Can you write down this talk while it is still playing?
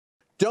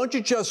Don't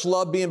you just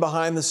love being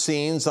behind the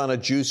scenes on a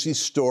juicy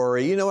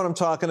story? You know what I'm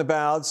talking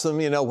about?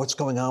 What's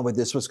going on with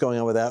this? What's going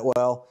on with that?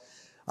 Well,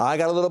 I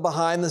got a little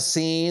behind the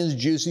scenes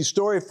juicy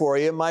story for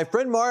you. My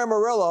friend Mario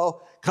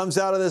Murillo comes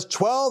out of this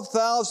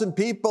 12,000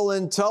 people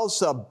in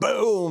Tulsa,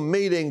 boom,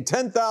 meeting,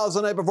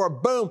 10,000 the night before,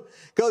 boom,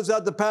 goes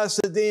out to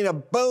Pasadena,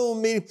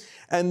 boom, meeting.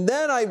 And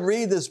then I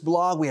read this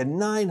blog. We had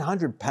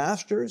 900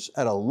 pastors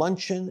at a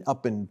luncheon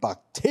up in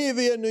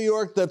Batavia, New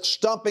York, the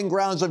stomping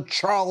grounds of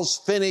Charles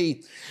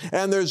Finney.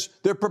 And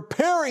they're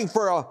preparing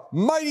for a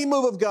mighty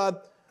move of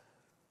God.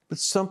 But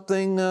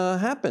something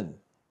happened.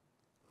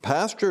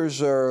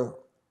 Pastors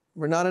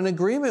were not in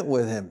agreement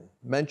with him,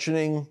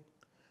 mentioning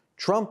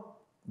Trump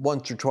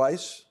once or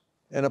twice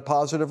in a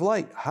positive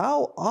light.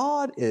 How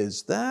odd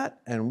is that?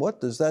 And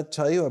what does that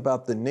tell you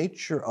about the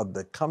nature of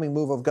the coming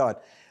move of God?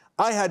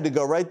 I had to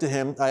go right to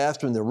him. I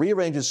asked him to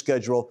rearrange his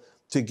schedule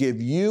to give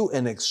you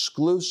an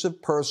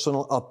exclusive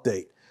personal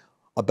update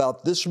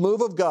about this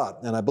move of God.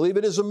 And I believe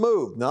it is a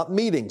move, not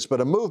meetings,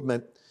 but a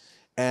movement,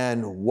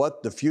 and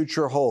what the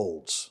future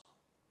holds.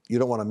 You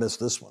don't want to miss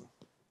this one.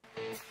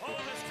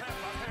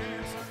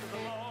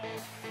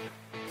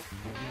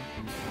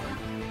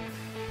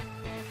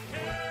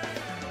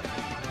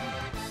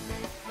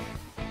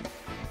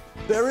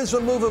 There is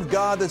a move of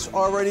God that's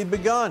already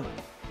begun.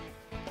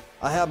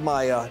 I have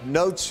my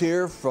notes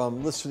here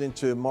from listening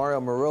to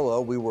Mario Murillo.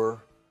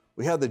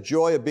 We had the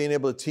joy of being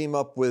able to team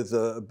up with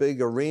a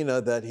big arena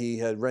that he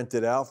had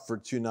rented out for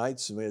 2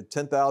 nights, and we had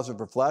 10,000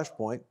 for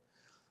Flashpoint.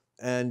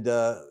 And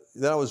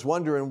then I was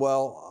wondering,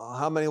 well,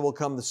 how many will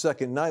come the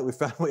second night? We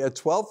found we had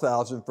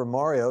 12,000 for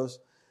Mario's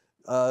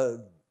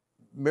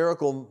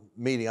miracle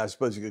meeting, I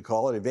suppose you could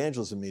call it,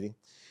 evangelism meeting.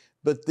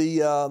 But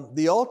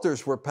the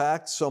altars were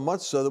packed so much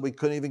so that we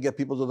couldn't even get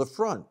people to the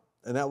front.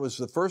 And that was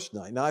the first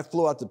night. Now, I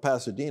flew out to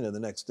Pasadena the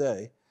next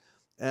day,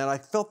 and I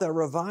felt that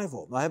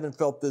revival. I haven't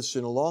felt this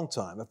in a long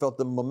time. I felt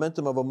the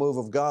momentum of a move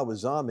of God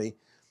was on me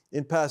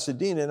in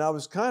Pasadena, and I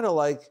was kind of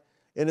like,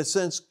 in a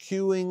sense,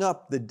 queuing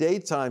up the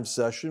daytime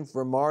session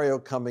for Mario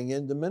coming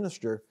in to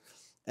minister.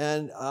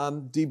 And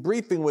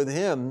debriefing with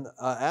him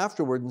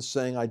afterward and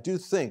saying, I do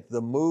think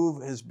the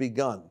move has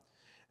begun.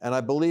 And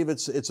I believe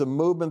it's a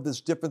movement that's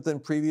different than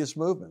previous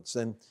movements.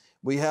 And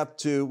we have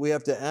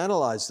to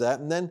analyze that.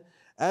 And then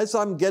as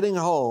I'm getting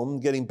home,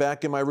 getting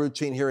back in my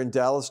routine here in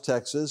Dallas,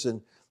 Texas, and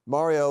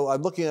Mario,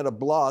 I'm looking at a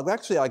blog.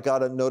 Actually, I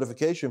got a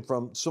notification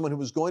from someone who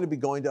was going to be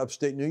going to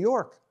upstate New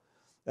York.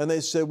 And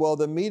they said, well,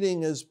 the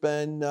meeting has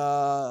been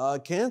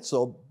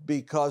canceled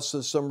because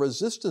of some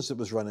resistance it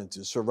was run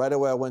into. So right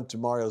away, I went to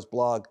Mario's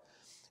blog,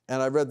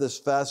 and I read this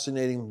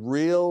fascinating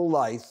real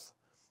life,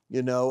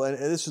 and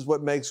this is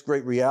what makes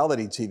great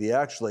reality TV,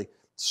 actually.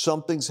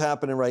 Something's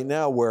happening right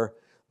now where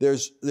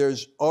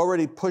there's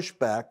already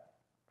pushback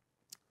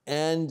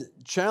and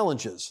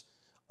challenges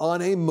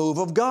on a move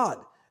of God.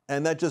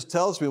 And that just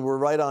tells me we're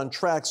right on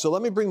track. So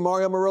let me bring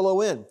Mario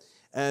Murillo in.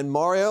 And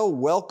Mario,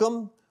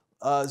 welcome.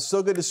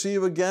 So good to see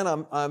you again.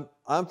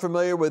 I'm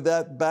familiar with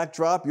that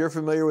backdrop. You're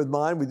familiar with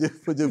mine. We do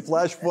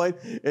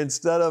Flashpoint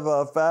instead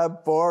of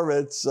Fab Four.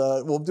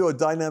 We'll do a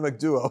dynamic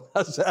duo.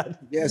 How's that?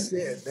 Yes,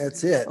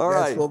 that's it. All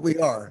right. That's what we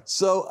are.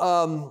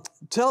 So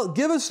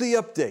give us the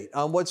update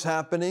on what's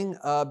happening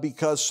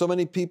because so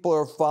many people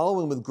are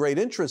following with great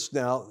interest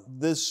now.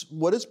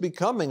 What is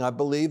becoming, I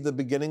believe, the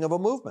beginning of a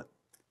movement.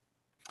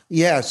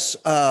 Yes.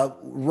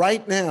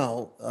 Right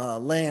now,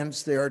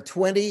 Lance, there are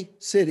 20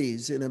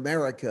 cities in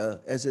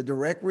America as a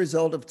direct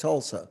result of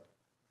Tulsa.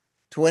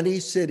 20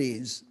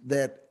 cities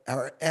that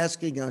are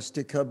asking us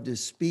to come to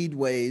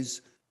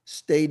speedways,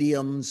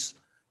 stadiums,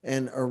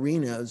 and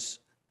arenas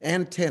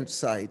and tent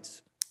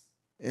sites.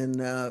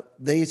 And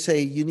they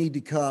say, you need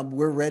to come.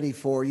 We're ready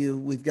for you.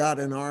 We've got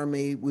an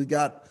army. We've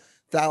got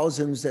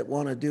thousands that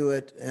want to do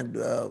it. And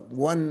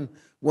one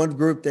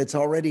group that's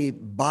already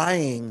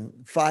buying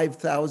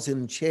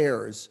 5,000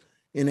 chairs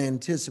in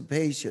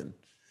anticipation.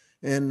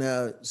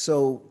 And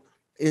so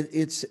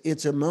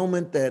it's a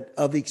moment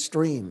of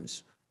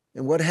extremes.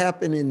 And what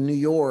happened in New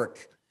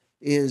York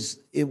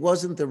is it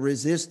wasn't the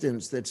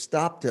resistance that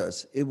stopped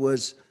us. It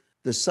was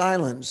the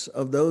silence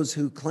of those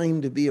who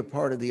claimed to be a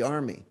part of the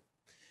army.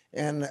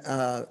 And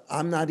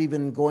I'm not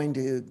even going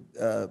to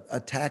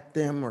attack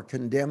them or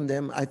condemn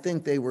them. I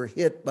think they were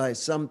hit by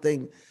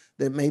something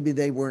that maybe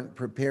they weren't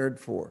prepared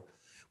for.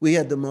 We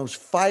had the most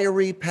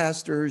fiery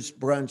pastors'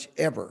 brunch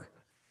ever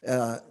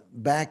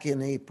back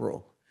in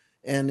April.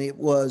 And it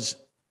was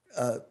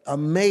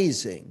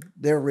amazing,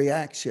 their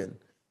reaction.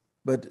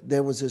 But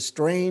there was a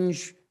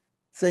strange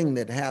thing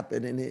that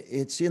happened, and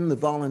it's in the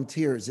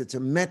volunteers. It's a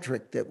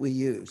metric that we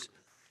use.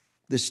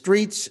 The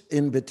streets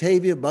in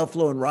Batavia,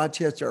 Buffalo, and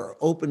Rochester are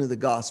open to the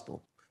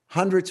gospel.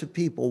 Hundreds of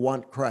people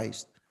want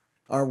Christ.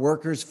 Our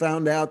workers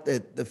found out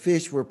that the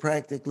fish were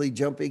practically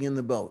jumping in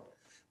the boat.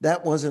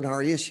 That wasn't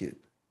our issue.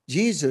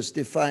 Jesus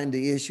defined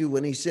the issue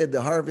when he said,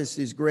 the harvest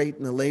is great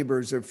and the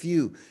laborers are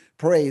few.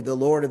 Pray the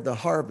Lord of the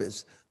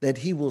harvest that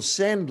he will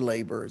send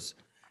laborers.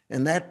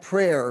 And that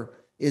prayer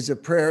is a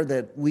prayer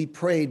that we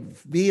prayed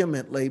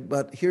vehemently,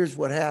 but here's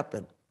what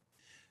happened.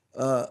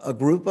 a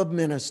group of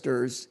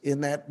ministers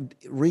in that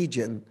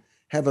region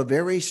have a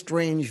very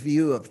strange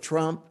view of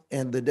Trump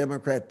and the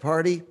Democrat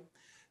Party.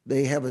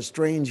 They have a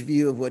strange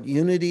view of what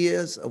unity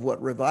is, of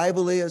what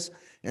revival is,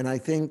 and I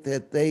think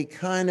that they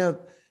kind of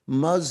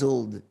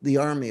muzzled the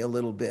army a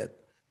little bit.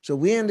 So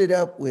we ended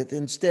up with,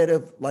 instead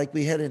of like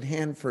we had in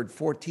Hanford,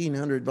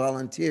 1,400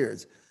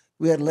 volunteers,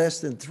 we had less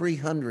than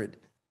 300.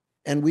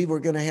 And we were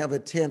going to have a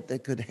tent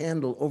that could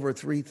handle over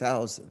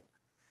 3,000.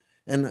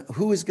 And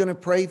who was going to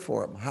pray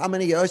for them? How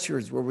many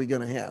ushers were we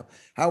going to have?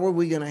 How were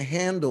we going to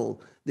handle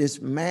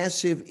this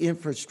massive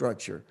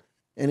infrastructure?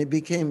 And it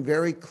became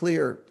very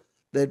clear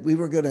that we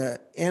were going to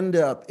end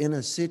up in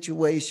a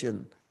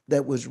situation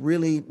that was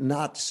really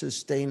not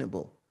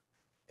sustainable.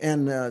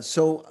 And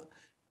so,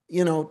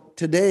 you know,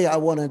 today I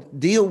want to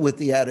deal with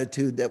the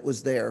attitude that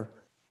was there.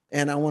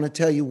 And I want to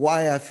tell you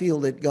why I feel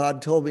that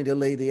God told me to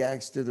lay the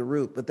axe to the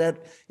root. But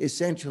that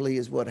essentially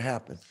is what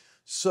happened.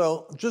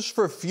 So just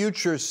for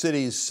future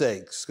cities'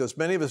 sakes, because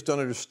many of us don't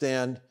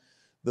understand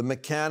the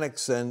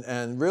mechanics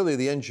and really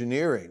the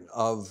engineering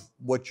of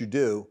what you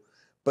do,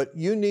 but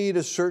you need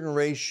a certain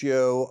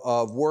ratio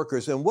of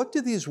workers. And what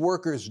do these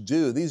workers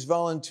do? These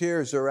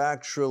volunteers are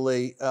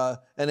actually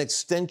an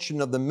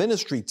extension of the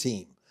ministry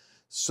team.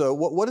 So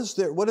what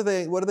are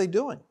they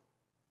doing?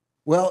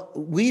 Well,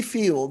 we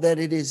feel that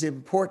it is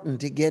important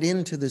to get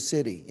into the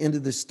city, into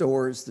the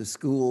stores, the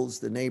schools,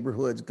 the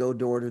neighborhoods, go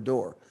door to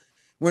door.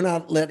 We're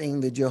not letting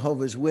the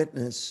Jehovah's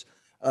Witness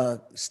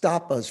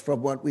stop us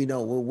from what we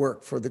know will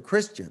work for the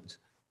Christians.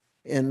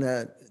 And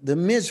the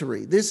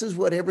misery, this is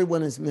what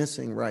everyone is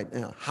missing right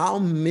now, how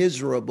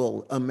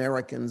miserable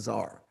Americans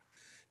are.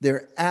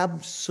 They're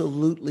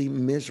absolutely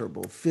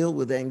miserable, filled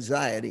with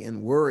anxiety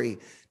and worry,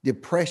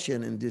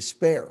 depression and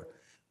despair.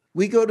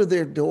 We go to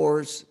their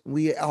doors,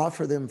 we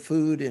offer them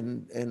food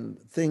and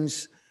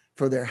things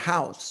for their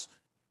house,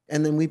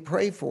 and then we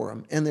pray for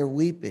them, and they're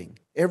weeping.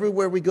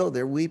 Everywhere we go,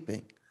 they're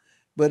weeping.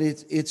 But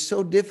it's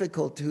so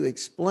difficult to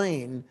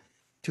explain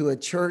to a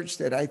church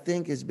that I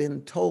think has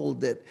been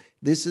told that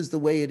this is the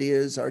way it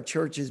is. Our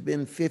church has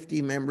been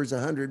 50 members,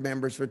 100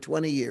 members for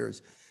 20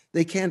 years.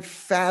 They can't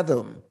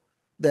fathom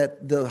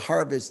that the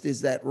harvest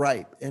is that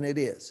ripe, and it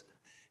is.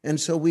 And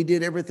so we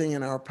did everything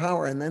in our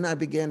power. And then I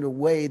began to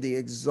weigh the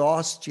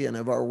exhaustion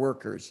of our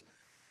workers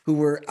who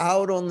were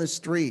out on the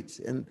streets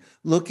and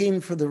looking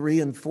for the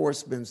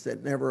reinforcements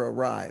that never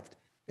arrived.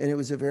 And it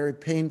was a very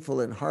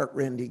painful and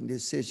heart-rending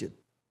decision.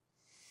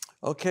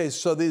 Okay,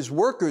 so these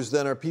workers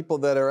then are people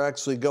that are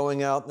actually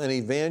going out and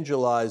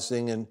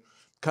evangelizing, and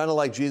kind of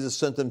like Jesus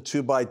sent them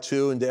 2 by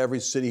 2 into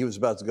every city he was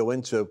about to go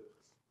into.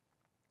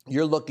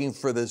 You're looking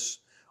for this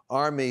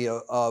army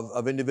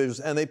of individuals,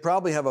 and they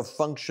probably have a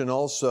function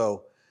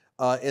also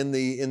in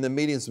the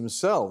meetings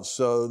themselves.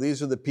 So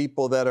these are the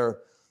people that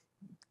are,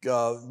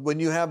 when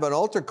you have an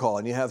altar call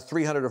and you have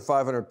 300 or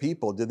 500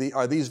 people,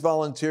 are these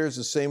volunteers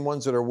the same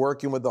ones that are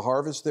working with the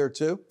harvest there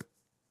too?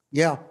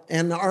 Yeah,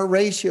 and our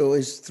ratio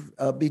is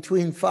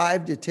between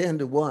 5 to 10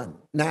 to 1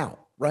 now,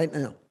 right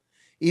now.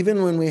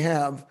 Even when we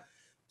have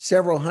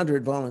several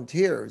hundred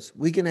volunteers,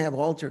 we can have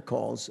altar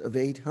calls of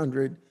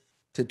 800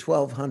 to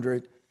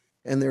 1,200,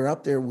 and they're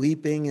up there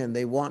weeping and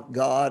they want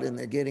God and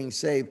they're getting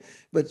saved.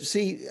 But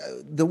see,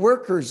 the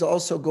workers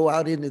also go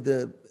out into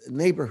the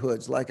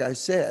neighborhoods, like I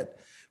said.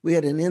 We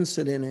had an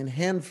incident in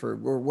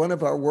Hanford where one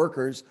of our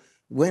workers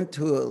went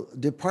to a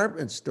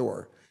department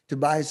store to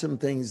buy some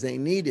things they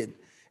needed.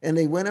 And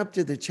they went up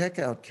to the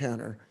checkout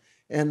counter,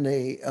 and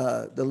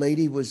the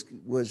lady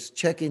was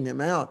checking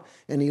them out,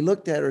 and he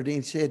looked at her and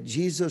he said,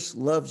 "Jesus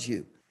loves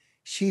you."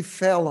 She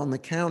fell on the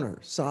counter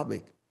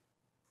sobbing.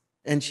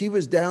 And she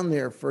was down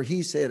there for,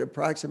 he said,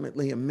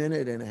 approximately a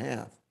minute and a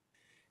half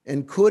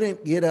and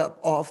couldn't get up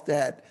off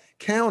that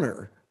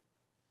counter.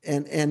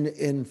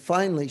 And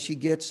finally she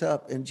gets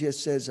up and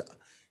just says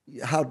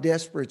how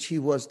desperate she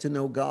was to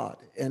know God,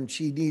 and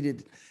she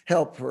needed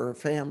help for her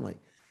family.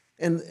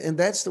 And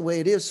that's the way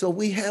it is. So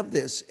we have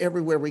this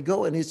everywhere we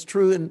go, and it's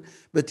true in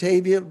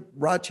Batavia,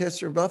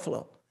 Rochester,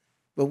 Buffalo.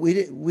 But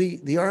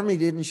the army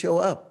didn't show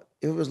up.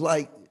 It was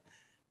like,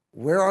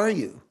 where are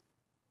you?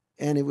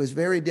 And it was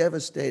very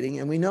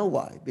devastating, and we know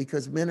why,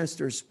 because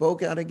ministers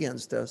spoke out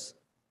against us,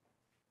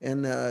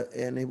 and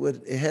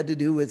it had to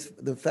do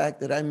with the fact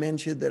that I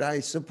mentioned that I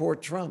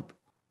support Trump.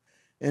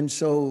 And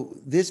so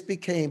this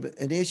became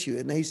an issue,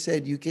 and they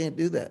said, you can't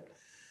do that.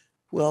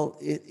 Well,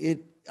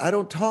 I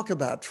don't talk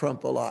about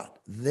Trump a lot.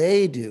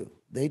 They do.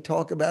 They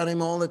talk about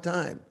him all the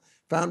time.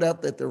 Found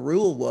out that the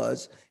rule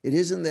was, it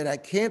isn't that I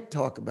can't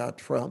talk about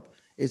Trump,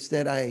 it's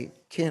that I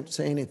can't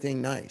say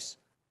anything nice.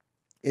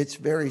 It's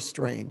very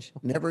strange.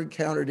 Never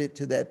encountered it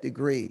to that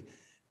degree.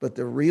 But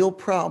the real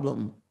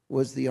problem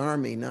was the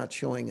army not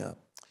showing up.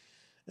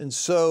 And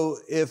so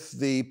if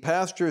the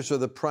pastors are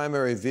the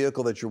primary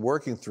vehicle that you're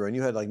working through, and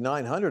you had like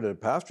 900 at a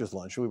pastor's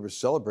lunch, we were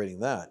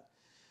celebrating that.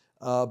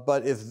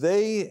 But if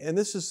they, and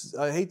this is,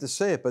 I hate to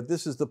say it, but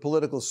this is the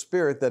political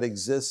spirit that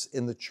exists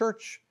in the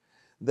church,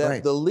 that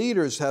Right. the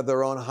leaders have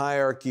their own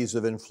hierarchies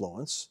of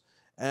influence,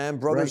 and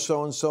brother Right.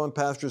 so-and-so and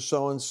pastor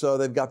so-and-so,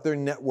 they've got their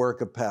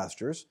network of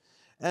pastors.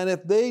 And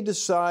if they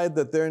decide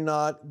that they're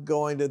not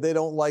going to, they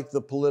don't like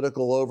the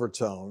political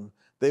overtone,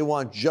 they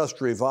want just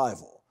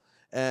revival.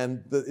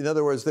 And in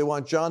other words, they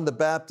want John the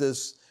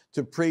Baptist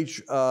to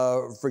preach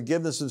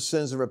forgiveness of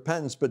sins and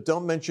repentance, but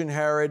don't mention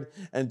Herod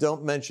and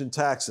don't mention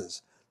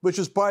taxes, which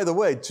is, by the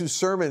way, 2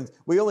 sermons.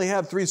 We only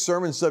have 3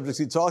 sermon subjects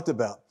he talked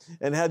about,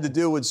 and had to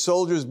do with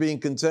soldiers being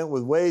content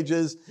with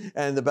wages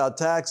and about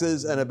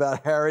taxes and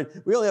about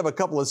Herod. We only have a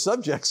couple of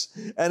subjects,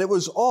 and it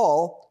was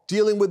all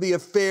dealing with the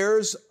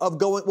affairs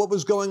of what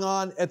was going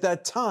on at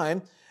that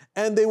time,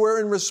 and they were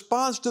in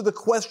response to the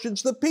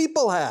questions the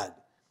people had.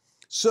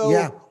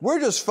 So we're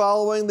just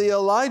following the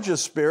Elijah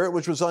spirit,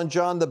 which was on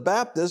John the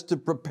Baptist, to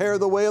prepare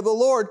the way of the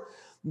Lord.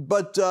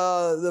 But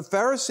the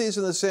Pharisees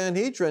and the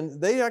Sanhedrin,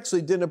 they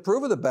actually didn't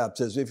approve of the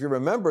baptism. If you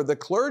remember, the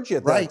clergy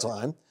at that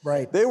time,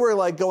 they were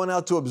like going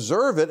out to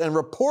observe it and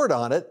report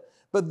on it,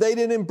 but they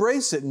didn't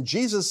embrace it. And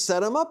Jesus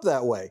set them up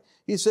that way.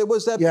 He said,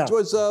 was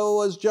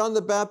John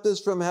the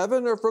Baptist from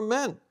heaven or from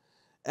men?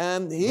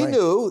 And he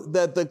knew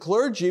that the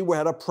clergy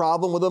had a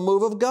problem with the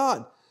move of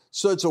God.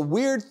 So it's a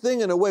weird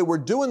thing in a way. We're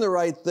doing the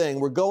right thing.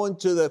 We're going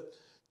to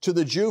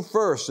the Jew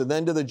first and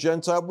then to the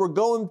Gentile. We're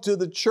going to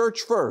the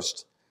church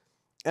first.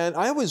 And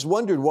I always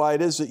wondered why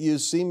it is that you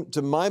seem,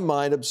 to my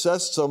mind,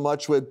 obsessed so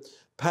much with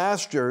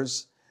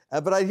pastors.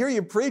 But I hear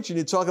you preach and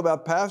you talk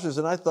about pastors,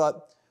 and I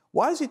thought,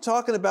 why is he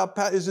talking about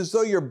pastors? It's as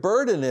though your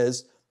burden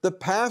is the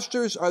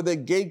pastors are the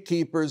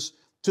gatekeepers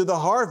to the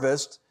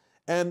harvest.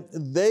 And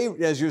they,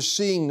 as you're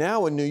seeing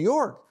now in New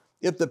York,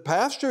 if the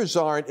pastors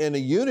aren't in a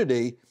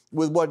unity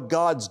with what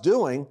God's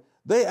doing,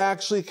 they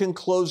actually can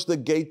close the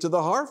gate to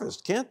the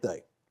harvest, can't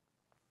they?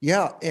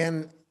 Yeah,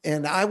 and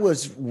I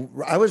was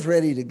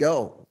ready to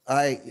go.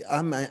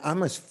 I'm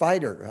a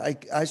fighter.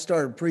 I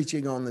started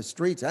preaching on the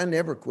streets. I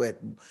never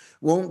quit,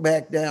 won't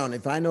back down.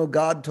 If I know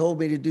God told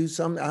me to do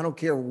something, I don't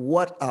care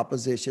what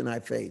opposition I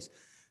face.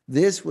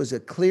 This was a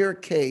clear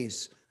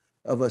case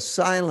of a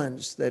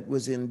silence that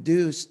was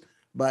induced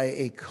by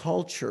a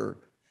culture,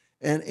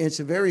 and it's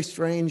a very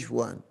strange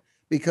one,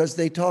 because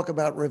they talk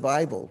about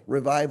revival,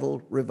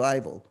 revival,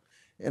 revival.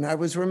 And I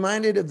was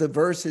reminded of the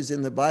verses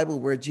in the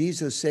Bible where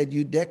Jesus said,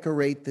 you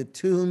decorate the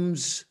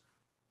tombs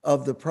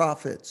of the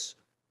prophets,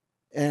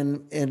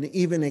 and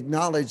even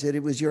acknowledge that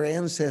it was your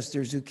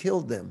ancestors who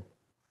killed them.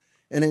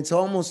 And it's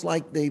almost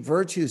like the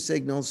virtue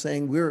signal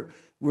saying, we're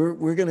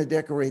going to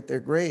decorate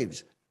their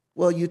graves.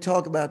 Well, you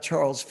talk about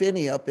Charles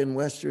Finney up in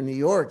Western New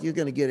York, you're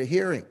going to get a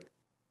hearing.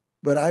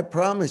 But I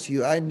promise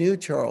you, I knew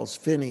Charles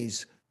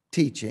Finney's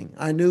teaching.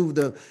 I knew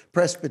the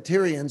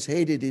Presbyterians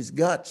hated his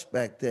guts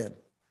back then.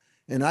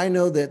 And I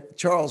know that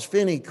Charles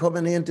Finney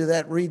coming into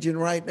that region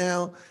right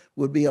now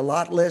would be a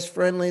lot less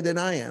friendly than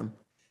I am.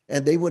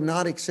 And they would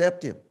not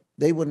accept him.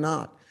 They would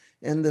not.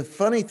 And the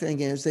funny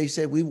thing is, they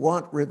say, we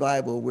want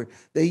revival.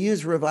 They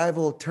use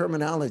revival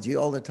terminology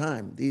all the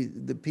time,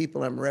 the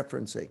people I'm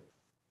referencing.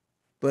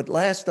 But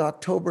last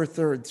October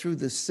 3rd through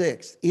the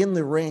 6th, in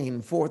the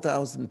rain,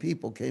 4,000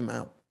 people came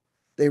out.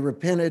 They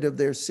repented of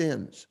their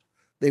sins.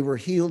 They were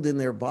healed in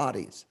their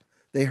bodies.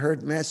 They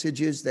heard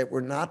messages that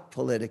were not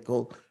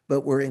political,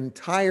 but were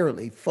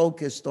entirely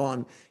focused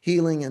on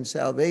healing and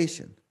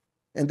salvation.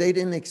 And they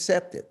didn't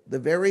accept it. The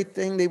very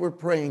thing they were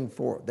praying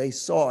for, they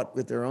saw it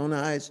with their own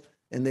eyes,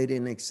 and they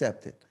didn't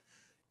accept it.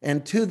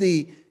 And to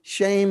the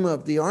shame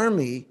of the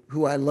army,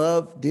 who I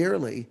love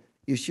dearly,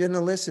 you shouldn't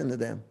have listened to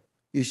them.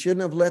 You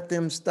shouldn't have let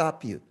them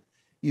stop you.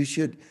 You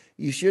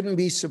shouldn't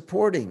be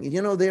supporting.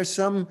 You know, there's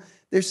some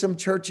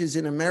churches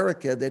in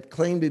America that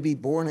claim to be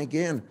born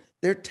again.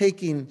 They're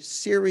taking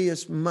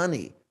serious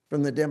money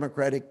from the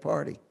Democratic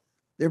Party.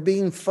 They're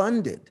being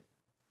funded.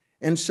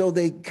 And so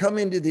they come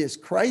into this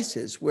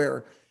crisis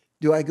where,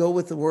 do I go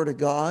with the Word of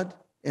God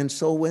and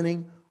soul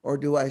winning, or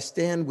do I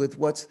stand with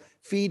what's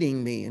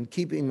feeding me and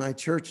keeping my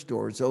church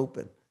doors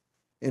open?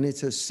 And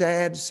it's a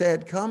sad,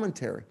 sad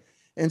commentary.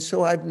 And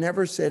so I've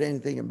never said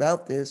anything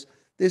about this.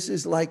 This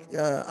is like,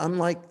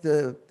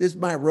 this is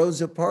my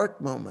Rosa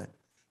Parks moment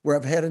where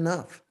I've had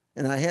enough.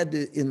 And I had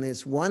to, in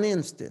this one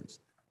instance,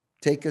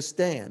 take a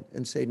stand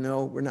and say,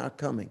 no, we're not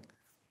coming.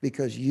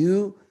 Because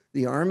you,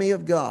 the army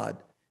of God,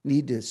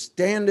 need to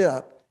stand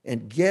up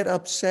and get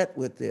upset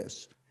with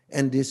this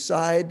and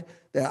decide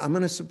that I'm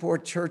going to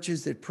support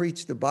churches that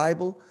preach the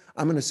Bible.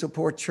 I'm going to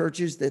support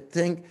churches that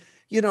think,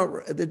 you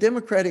know, the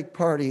Democratic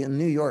Party in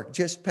New York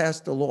just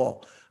passed a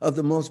law of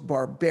the most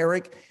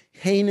barbaric,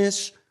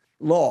 heinous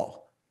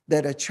law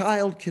that a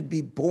child could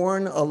be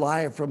born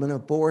alive from an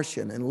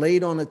abortion and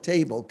laid on a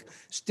table,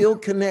 still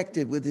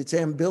connected with its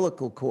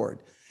umbilical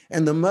cord.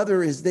 And the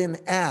mother is then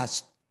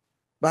asked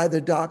by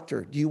the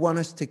doctor, do you want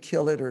us to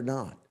kill it or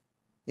not?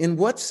 In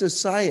what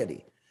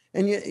society?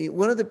 And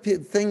one of the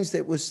things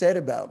that was said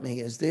about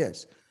me is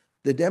this: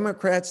 the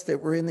Democrats that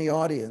were in the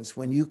audience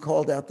when you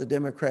called out the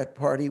Democrat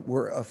Party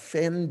were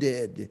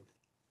offended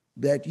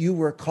that you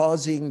were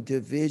causing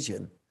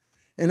division.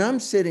 And I'm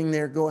sitting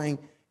there going,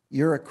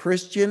 you're a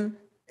Christian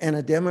and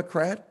a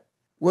Democrat?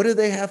 What do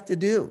they have to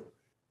do?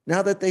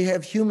 Now that they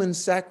have human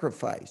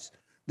sacrifice,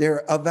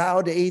 they're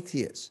avowed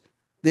atheists.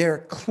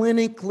 They're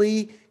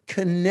clinically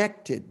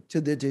connected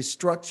to the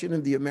destruction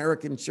of the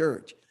American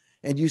church,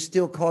 and you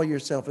still call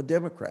yourself a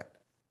Democrat.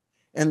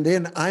 And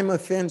then I'm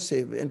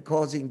offensive and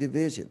causing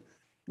division.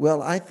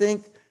 Well, I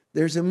think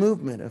there's a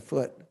movement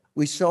afoot.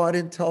 We saw it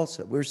in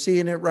Tulsa. We're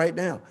seeing it right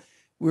now.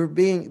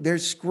 They're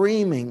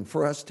screaming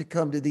for us to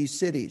come to these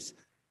cities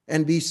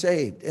and be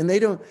saved. And they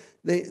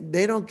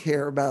don't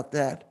care about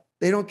that.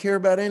 They don't care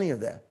about any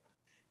of that.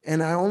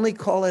 And I only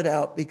call it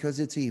out because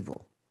it's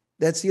evil.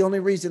 That's the only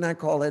reason I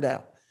call it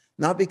out.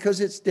 Not because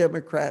it's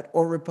Democrat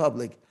or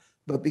Republican,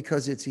 but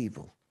because it's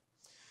evil.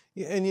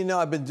 Yeah, and you know,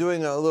 I've been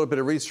doing a little bit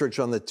of research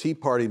on the Tea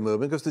Party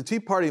movement, because the Tea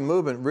Party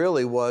movement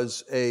really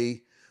was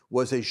a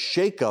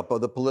shakeup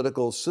of the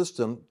political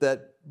system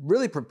that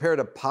really prepared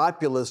a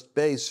populist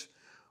base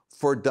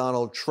for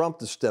Donald Trump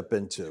to step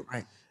into.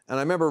 Right. And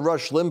I remember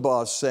Rush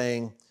Limbaugh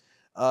saying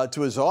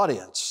to his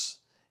audience,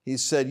 he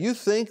said, "You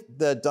think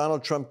that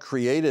Donald Trump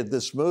created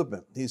this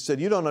movement?" He said,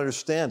 "You don't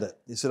understand it."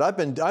 He said, I've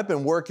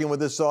been working with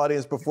this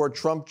audience before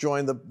Trump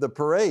joined the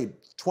parade,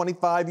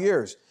 25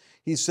 years.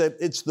 He said,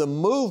 "It's the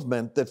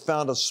movement that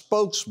found a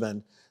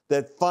spokesman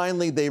that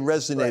finally they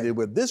resonated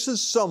with. This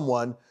is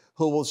someone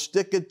who will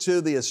stick it to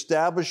the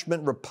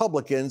establishment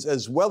Republicans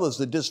as well as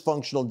the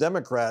dysfunctional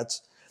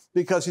Democrats,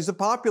 because he's a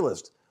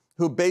populist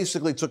who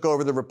basically took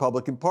over the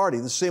Republican Party.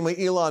 The same way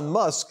Elon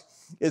Musk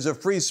is a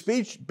free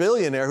speech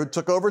billionaire who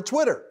took over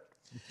Twitter."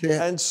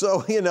 Yeah. And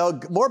so, you know,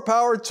 more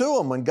power to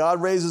them when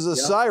God raises a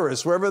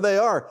Cyrus, wherever they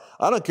are.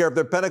 I don't care if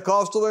they're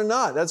Pentecostal or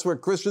not. That's where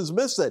Christians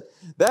miss it.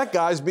 That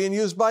guy's being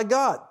used by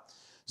God.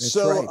 That's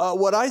so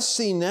what I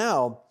see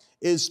now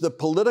is the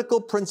political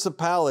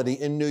principality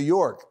in New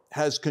York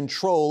has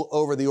control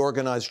over the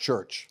organized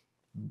church.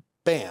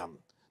 Bam.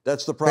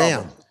 That's the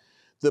problem. Bam.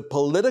 The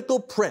political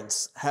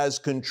prince has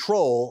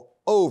control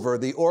over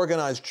the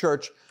organized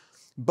church.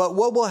 But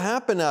what will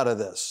happen out of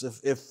this,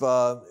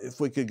 if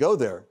we could go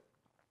there,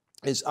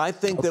 is I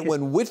think that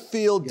when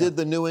Whitefield did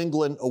the New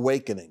England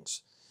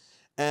Awakenings,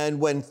 and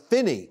when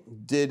Finney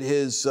did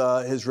his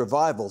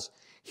revivals,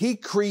 he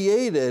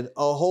created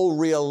a whole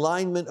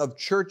realignment of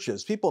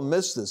churches. People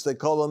miss this. They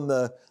call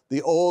them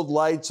the old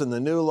lights and the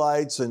new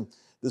lights. And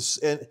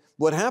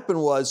what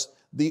happened was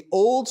the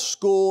old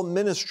school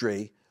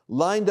ministry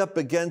lined up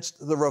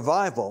against the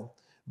revival,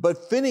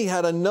 but Finney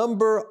had a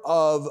number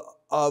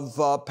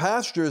of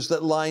pastors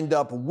that lined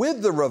up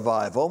with the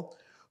revival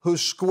who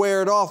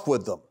squared off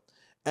with them.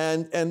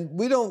 And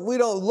we don't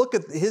look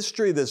at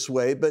history this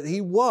way, but he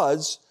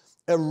was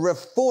a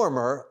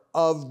reformer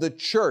of the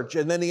church.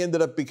 And then he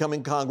ended up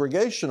becoming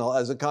congregational,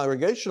 as a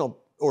congregational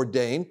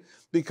ordained,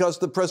 because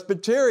the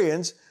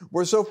Presbyterians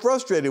were so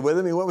frustrated with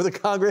him. He went with the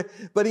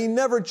congregation, but he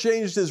never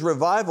changed his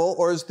revival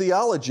or his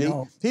theology.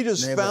 No, he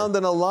just found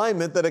an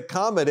alignment that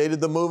accommodated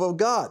the move of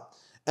God.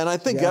 And I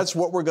think that's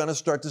what we're going to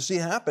start to see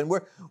happen.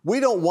 We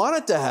don't want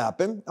it to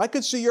happen. I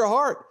could see your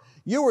heart.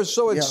 You were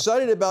so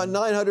excited about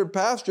 900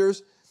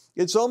 pastors.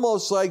 It's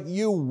almost like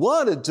you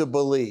wanted to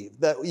believe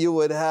that you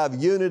would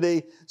have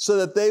unity so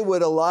that they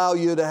would allow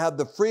you to have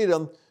the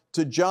freedom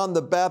to John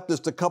the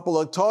Baptist a couple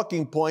of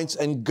talking points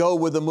and go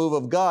with the move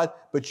of God.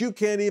 But you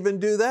can't even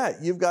do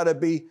that. You've got to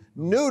be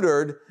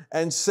neutered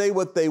and say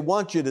what they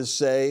want you to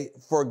say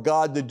for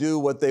God to do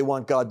what they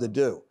want God to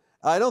do.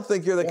 I don't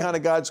think you're the kind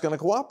of guy that's going to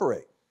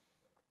cooperate.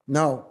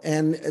 No,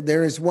 and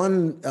there is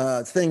one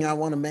thing I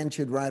want to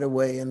mention right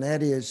away, and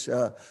that is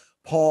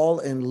Paul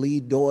and Lee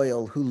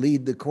Doyle, who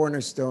lead the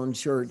Cornerstone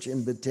Church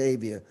in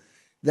Batavia.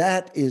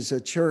 That is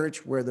a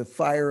church where the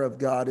fire of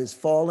God is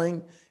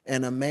falling,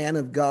 and a man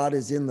of God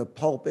is in the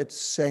pulpit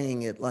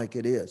saying it like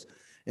it is.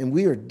 And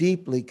we are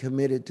deeply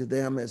committed to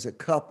them as a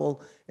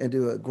couple and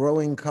to a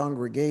growing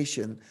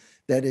congregation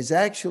that has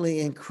actually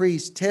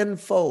increased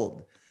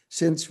tenfold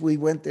since we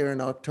went there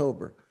in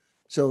October.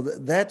 So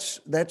that's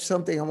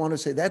something I want to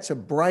say. That's a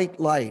bright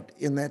light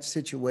in that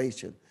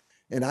situation.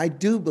 And I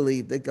do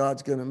believe that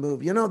God's going to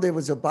move. You know, there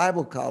was a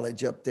Bible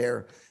college up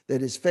there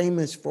that is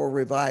famous for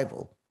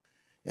revival.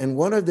 And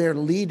one of their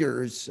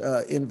leaders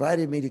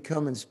invited me to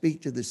come and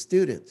speak to the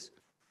students.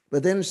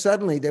 But then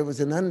suddenly there was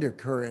an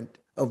undercurrent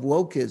of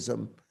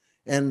wokeism,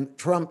 and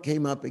Trump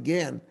came up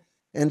again.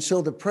 And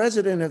so the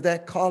president of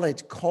that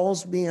college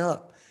calls me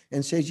up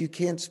and says, "You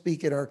can't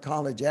speak at our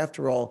college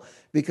after all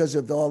because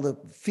of all the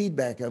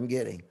feedback I'm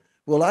getting."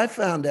 Well, I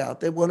found out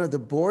that one of the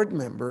board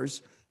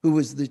members, who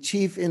was the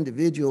chief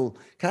individual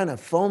kind of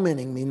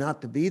fomenting me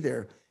not to be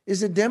there,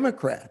 is a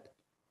Democrat,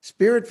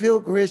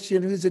 Spirit-filled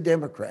Christian who's a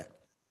Democrat.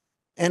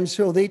 And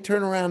so they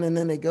turn around and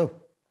then they go,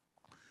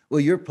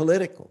 "Well, you're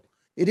political."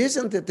 It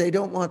isn't that they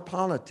don't want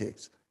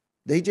politics.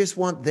 They just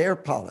want their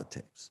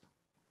politics.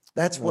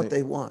 That's what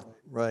they want.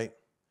 Right.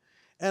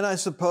 And I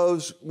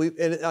suppose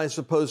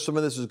some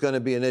of this is going to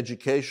be an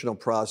educational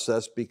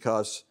process,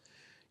 because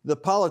the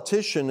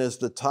politician is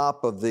the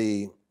top of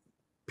the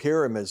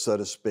pyramid, so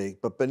to speak,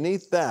 but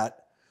beneath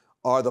that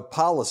are the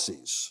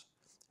policies.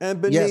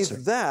 And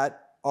beneath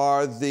that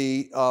are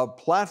the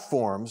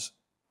platforms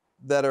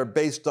that are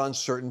based on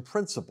certain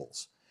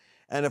principles.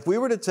 And if we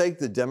were to take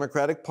the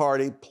Democratic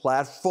Party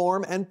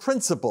platform and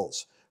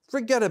principles,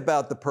 forget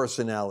about the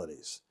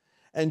personalities,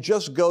 and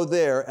just go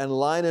there and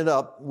line it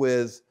up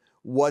with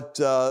what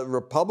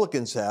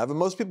Republicans have. And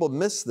most people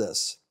miss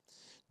this.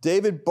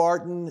 David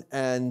Barton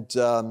and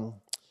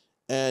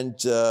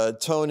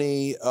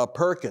Tony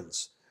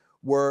Perkins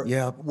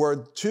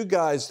were two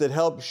guys that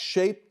helped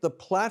shape the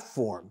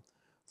platform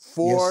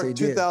for Yes,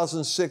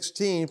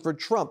 2016 for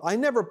Trump. I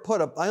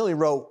only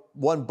wrote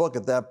one book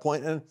at that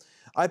point, and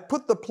I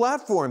put the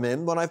platform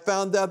in when I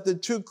found out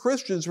that two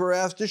Christians were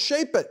asked to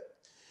shape it.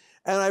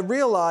 And I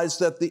realized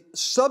that the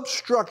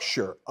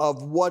substructure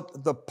of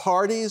what the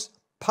party's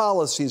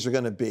policies are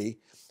going to be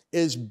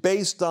is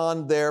based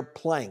on their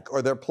plank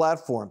or their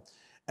platform.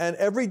 And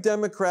every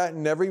Democrat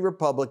and every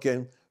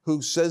Republican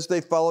who says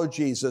they follow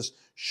Jesus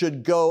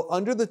should go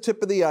under the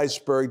tip of the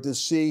iceberg to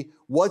see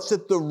what's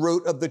at the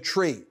root of the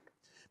tree.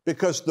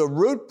 Because the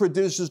root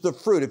produces the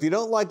fruit. If you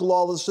don't like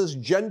lawlessness,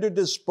 gender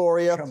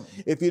dysphoria,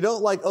 if you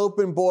don't like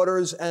open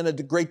borders and a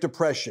Great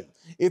Depression,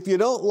 if you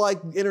don't like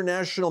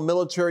international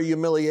military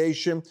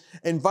humiliation,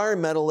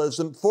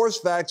 environmentalism,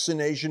 forced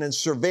vaccination, and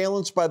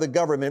surveillance by the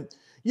government,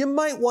 you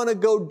might want to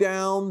go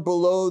down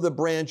below the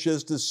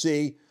branches to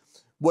see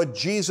what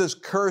Jesus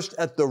cursed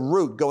at the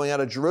root going out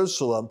of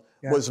Jerusalem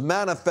was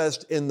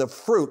manifest in the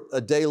fruit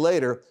a day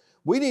later.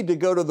 We need to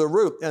go to the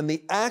root, and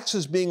the axe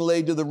is being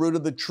laid to the root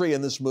of the tree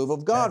in this move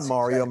of God,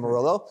 Mario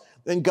Murillo,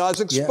 and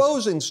God's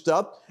exposing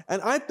stuff.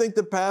 And I think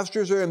the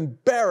pastors are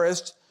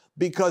embarrassed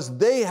because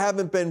they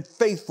haven't been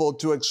faithful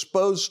to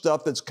expose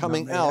stuff that's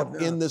coming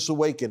out in this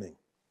awakening.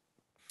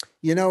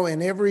 You know,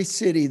 in every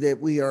city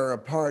that we are a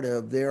part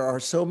of, there are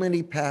so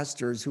many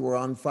pastors who are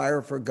on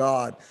fire for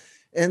God,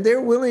 and they're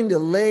willing to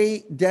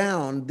lay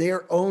down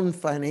their own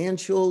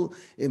financial,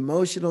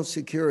 emotional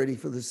security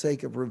for the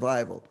sake of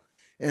revival.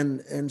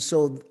 And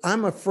so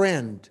I'm a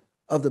friend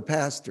of the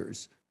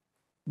pastors,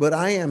 but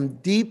I am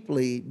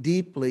deeply,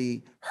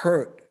 deeply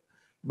hurt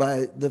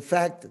by the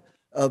fact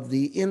of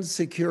the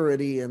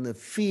insecurity and the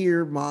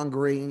fear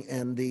mongering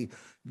and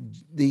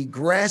the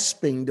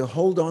grasping to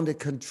hold on to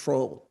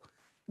control,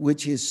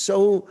 which is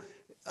so,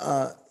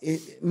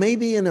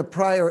 maybe in a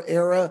prior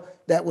era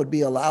that would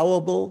be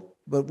allowable,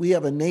 but we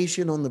have a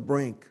nation on the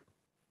brink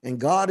and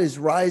God is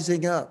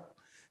rising up.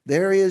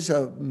 There is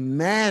a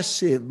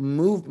massive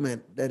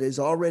movement that has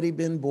already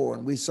been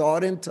born. We saw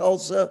it in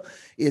Tulsa.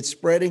 It's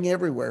spreading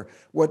everywhere.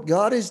 What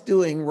God is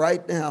doing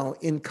right now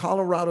in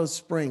Colorado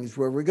Springs,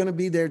 where we're going to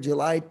be there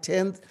July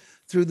 10th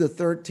through the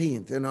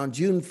 13th. And on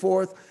June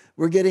 4th,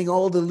 we're getting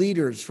all the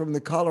leaders from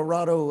the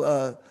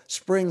Colorado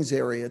Springs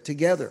area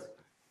together.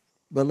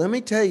 But let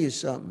me tell you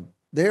something.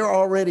 They're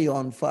already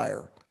on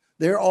fire.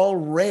 They're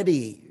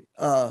already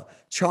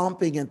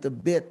chomping at the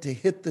bit to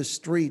hit the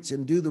streets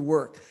and do the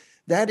work.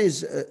 That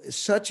is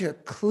such a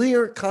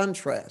clear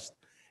contrast,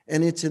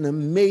 and it's an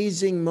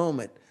amazing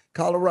moment.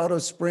 Colorado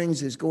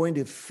Springs is going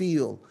to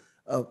feel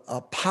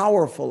a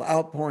powerful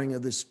outpouring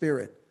of the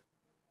Spirit.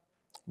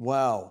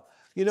 Wow.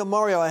 You know,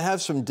 Mario, I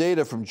have some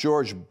data from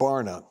George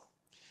Barna,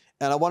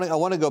 and I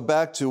want to go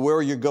back to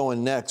where you're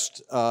going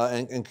next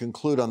and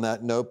conclude on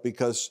that note,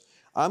 because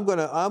I'm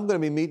gonna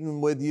be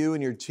meeting with you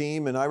and your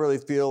team, and I really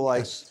feel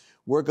like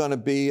we're going to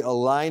be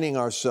aligning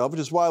ourselves,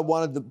 which is why I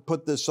wanted to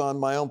put this on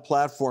my own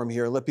platform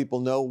here and let people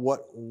know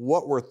what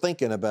we're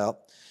thinking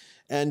about.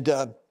 And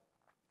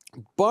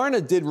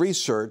Barna did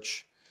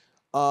research,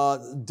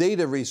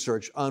 data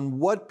research on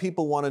what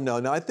people want to know.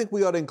 Now, I think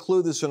we ought to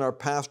include this in our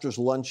pastors'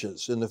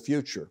 lunches in the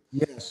future.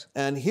 Yes.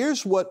 And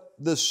here's what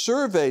the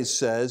survey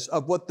says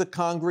of what the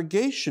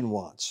congregation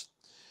wants.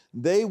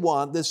 They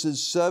want, this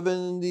is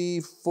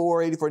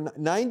 74, 84,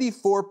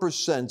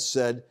 94%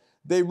 said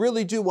they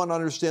really do want to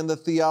understand the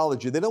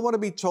theology. They don't want to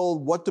be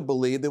told what to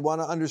believe. They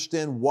want to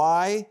understand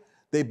why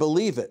they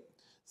believe it.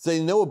 So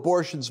they know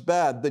abortion's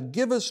bad, but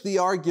give us the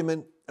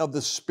argument of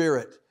the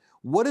Spirit.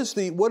 What is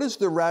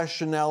the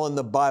rationale in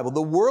the Bible,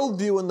 the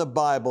worldview in the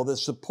Bible that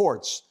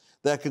supports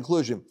that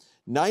conclusion?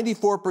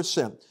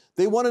 94%.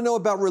 They want to know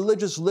about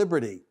religious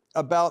liberty,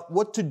 about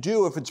what to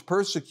do if it's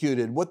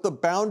persecuted, what the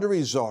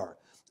boundaries are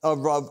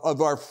of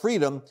our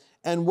freedom,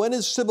 and when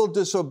is civil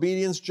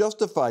disobedience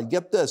justified?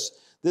 Get this.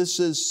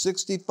 This is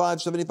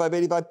 65, 75,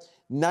 85.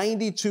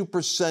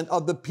 92%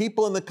 of the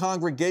people in the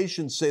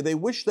congregation say they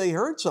wish they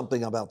heard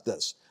something about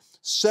this.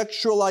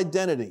 Sexual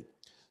identity,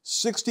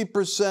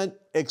 60%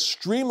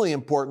 extremely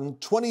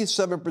important,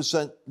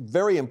 27%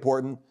 very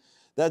important.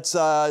 That's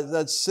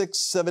 6,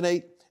 7,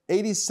 8,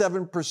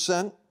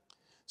 87%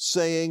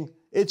 saying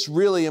it's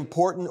really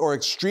important or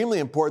extremely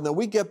important that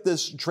we get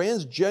this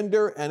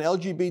transgender and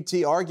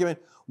LGBT argument.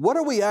 What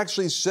are we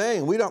actually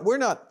saying? We're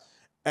not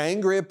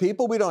angry at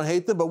people. We don't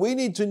hate them, but we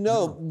need to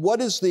know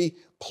what is the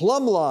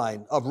plumb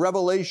line of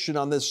revelation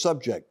on this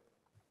subject.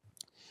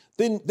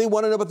 Then they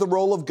want to know about the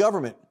role of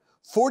government.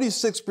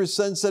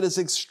 46% said it's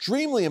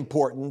extremely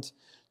important.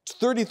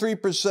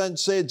 33%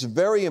 say it's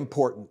very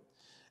important.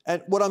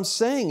 And what I'm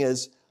saying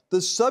is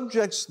the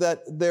subjects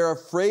that they're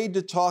afraid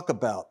to talk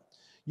about,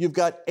 you've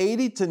got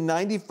 80 to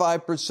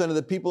 95% of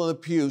the people in the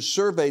pews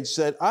surveyed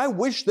said, I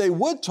wish they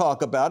would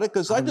talk about it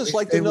because I'd just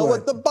like to know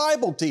what the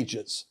Bible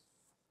teaches.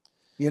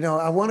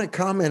 I want to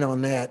comment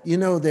on that. You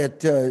know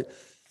that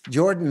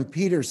Jordan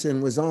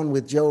Peterson was on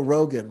with Joe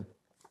Rogan,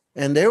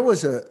 and there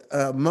was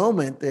a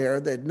moment there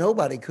that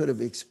nobody could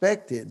have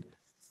expected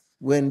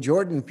when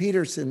Jordan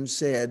Peterson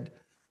said,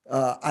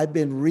 I've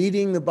been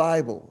reading the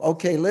Bible.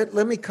 Okay,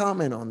 let me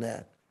comment on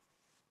that.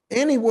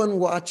 Anyone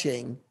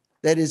watching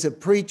that is a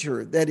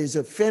preacher that is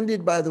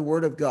offended by the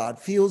word of God,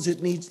 feels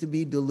it needs to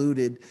be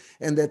diluted,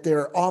 and that there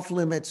are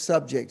off-limit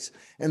subjects,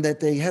 and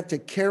that they have to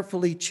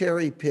carefully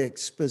cherry pick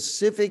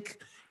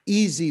specific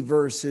easy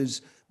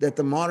verses that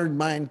the modern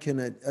mind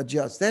can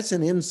adjust. That's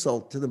an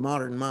insult to the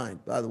modern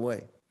mind, by the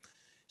way.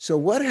 So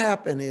what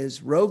happened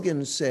is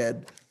Rogan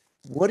said,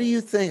 what do you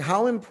think,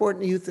 how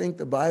important do you think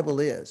the Bible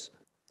is?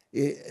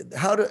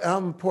 How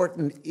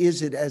important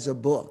is it as a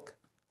book?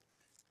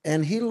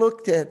 And he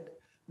looked at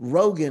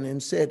Rogan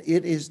and said,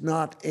 it is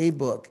not a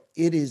book,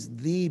 it is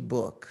the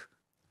book.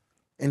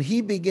 And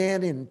he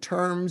began in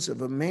terms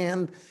of a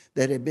man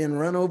that had been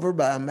run over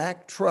by a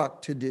Mack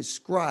truck to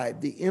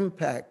describe the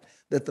impact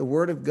that the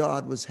Word of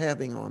God was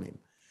having on him.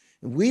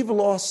 And we've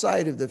lost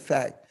sight of the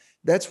fact.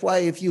 That's why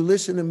if you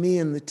listen to me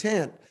in the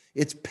tent,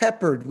 it's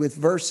peppered with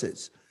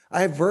verses.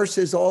 I have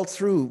verses all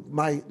through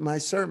my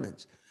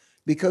sermons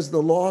because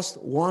the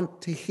lost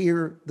want to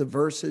hear the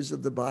verses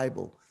of the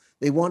Bible.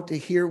 They want to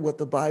hear what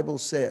the Bible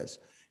says.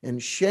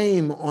 And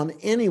shame on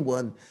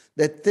anyone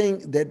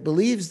that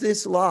believes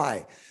this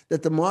lie,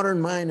 that the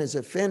modern mind is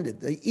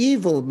offended. The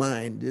evil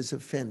mind is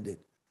offended,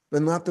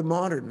 but not the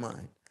modern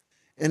mind.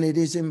 And it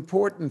is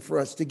important for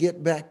us to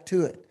get back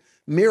to it.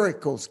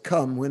 Miracles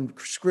come when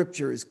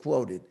Scripture is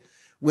quoted.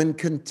 When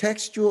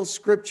contextual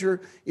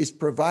Scripture is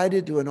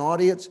provided to an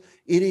audience,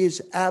 it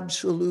is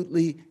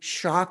absolutely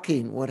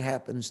shocking what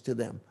happens to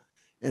them.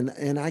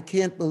 And I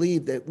can't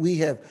believe that we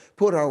have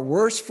put our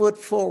worst foot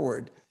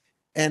forward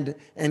and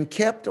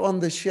kept on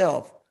the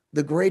shelf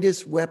the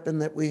greatest weapon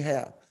that we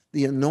have,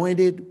 the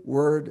anointed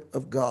Word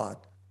of God.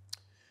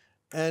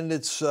 And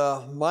it's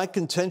my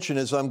contention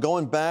is I'm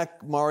going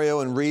back, Mario,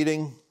 and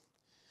reading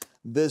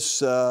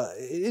this.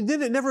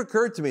 It never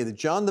occurred to me that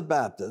John the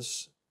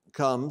Baptist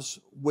comes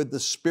with the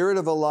spirit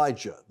of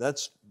Elijah.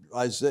 That's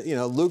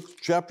Isaiah, Luke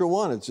chapter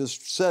 1. It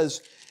just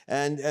says,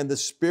 and the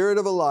spirit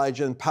of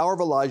Elijah and power of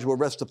Elijah will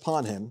rest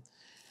upon him,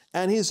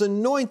 and he's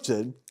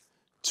anointed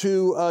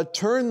to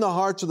turn the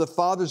hearts of the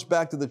fathers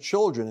back to the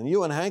children. And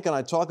you and Hank and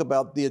I talk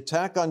about the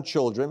attack on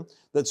children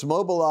that's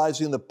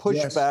mobilizing the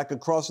pushback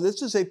across.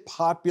 This is a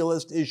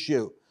populist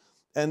issue.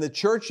 And the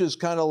church is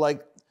kind of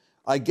like,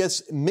 I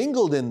guess,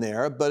 mingled in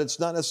there, but it's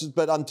not necessarily,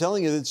 but I'm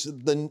telling you, it's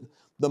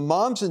the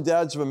moms and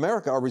dads of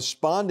America are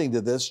responding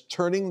to this,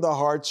 turning the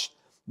hearts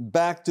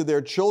back to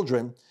their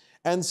children.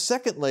 And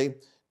secondly,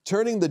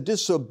 turning the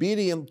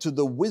disobedient to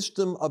the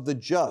wisdom of the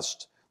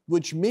just,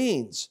 which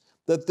means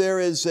that there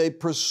is a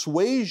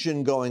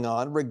persuasion going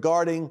on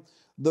regarding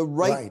the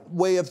right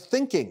way of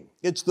thinking.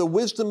 It's the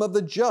wisdom of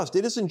the just.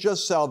 It isn't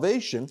just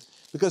salvation,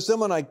 because then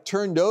when I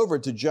turned over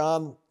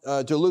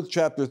to Luke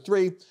chapter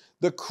 3,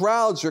 the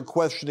crowds are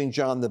questioning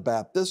John the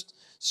Baptist,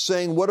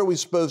 saying, what are we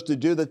supposed to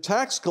do? The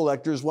tax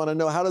collectors want to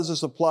know, how does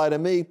this apply to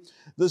me?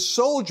 The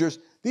soldiers,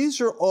 this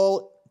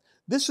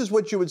is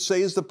what you would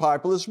say is the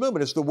populist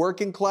movement. It's the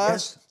working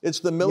class,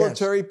 it's the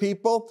military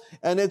people,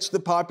 and it's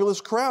the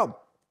populist crowd.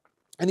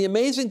 And the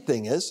amazing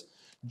thing is,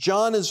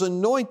 John is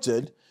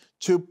anointed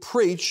to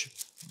preach,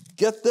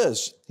 get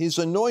this, he's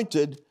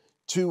anointed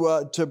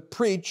to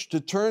preach,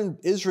 to turn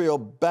Israel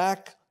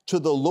back to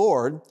the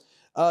Lord,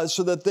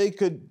 so that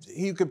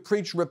he could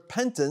preach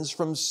repentance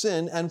from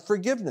sin and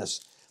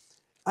forgiveness.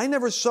 I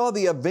never saw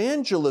the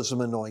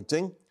evangelism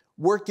anointing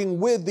working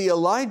with the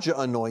Elijah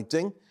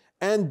anointing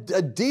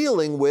and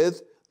dealing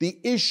with the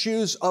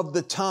issues of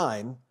the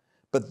time,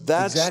 but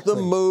that's the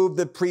move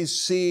that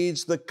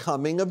precedes the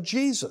coming of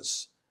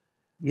Jesus.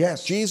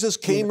 Yes. Jesus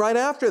came right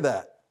after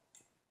that.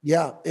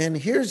 Yeah, and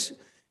here's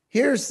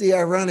the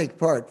ironic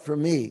part for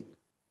me.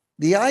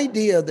 The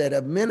idea that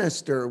a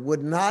minister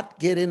would not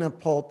get in a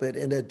pulpit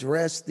and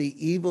address the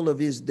evil of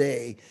his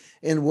day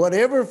in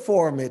whatever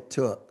form it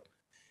took.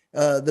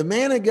 The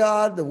man of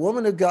God, the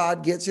woman of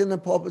God gets in the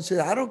pulpit and says,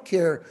 I don't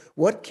care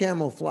what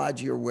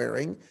camouflage you're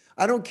wearing.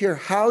 I don't care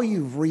how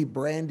you've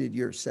rebranded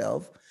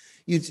yourself.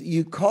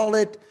 You call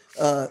it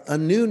a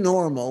new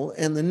normal,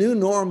 and the new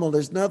normal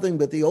is nothing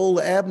but the old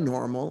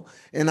abnormal,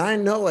 and I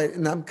know it,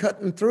 and I'm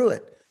cutting through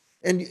it.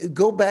 And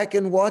go back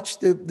and watch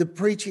the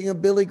preaching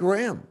of Billy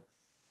Graham.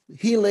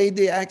 He laid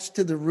the axe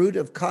to the root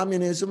of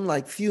communism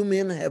like few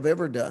men have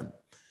ever done.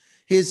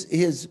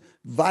 His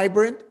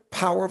vibrant,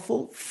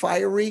 powerful,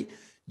 fiery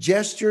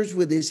gestures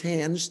with his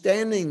hands,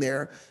 standing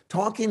there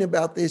talking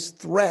about this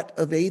threat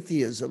of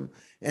atheism,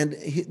 and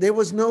there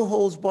was no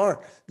holds barred.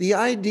 The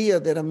idea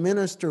that a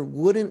minister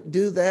wouldn't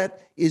do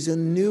that is a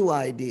new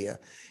idea.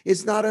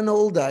 It's not an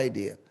old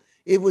idea.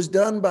 It was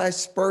done by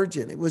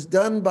Spurgeon. It was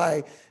done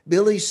by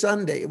Billy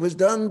Sunday. It was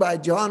done by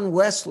John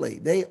Wesley.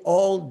 They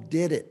all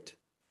did it.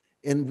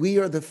 And we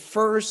are the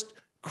first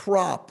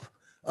crop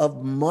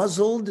of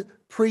muzzled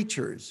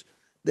preachers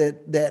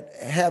that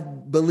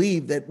have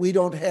believed that we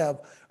don't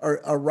have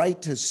a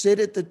right to sit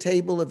at the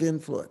table of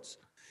influence.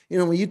 You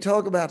know, when you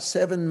talk about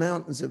 7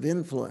 mountains of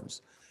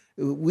influence,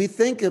 we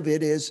think of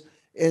it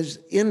as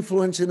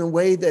influence in a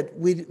way that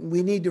we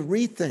need to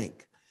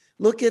rethink.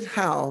 Look at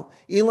how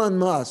Elon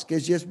Musk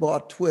has just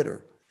bought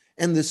Twitter,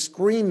 and the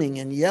screaming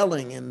and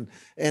yelling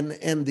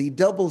and the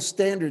double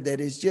standard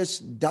that is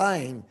just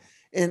dying.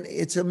 And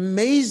it's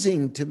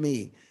amazing to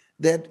me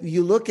that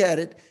you look at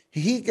it,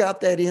 he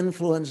got that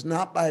influence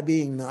not by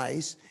being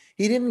nice.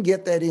 He didn't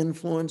get that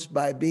influence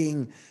by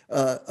being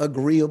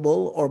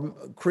agreeable or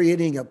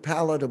creating a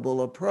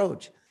palatable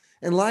approach.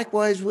 And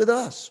likewise with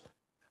us.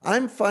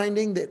 I'm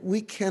finding that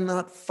we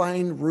cannot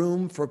find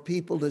room for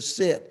people to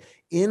sit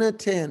in a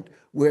tent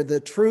where the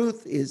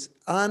truth is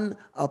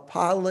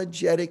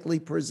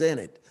unapologetically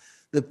presented.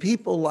 The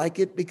people like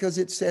it because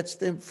it sets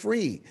them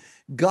free.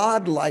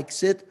 God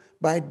likes it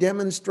by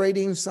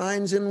demonstrating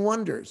signs and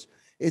wonders.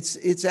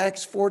 It's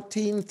Acts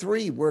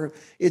 14:3, where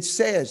it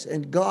says,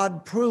 and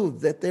God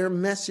proved that their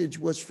message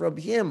was from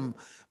him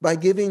by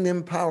giving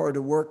them power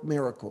to work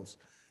miracles.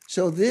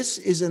 So this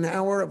is an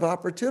hour of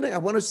opportunity. I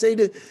want to say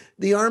to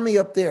the army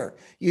up there,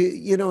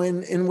 you know,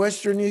 in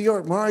Western New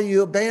York, Mario,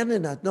 you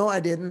abandoned us. No, I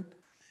didn't.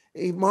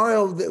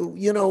 Mario,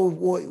 you know,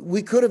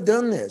 we could have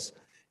done this.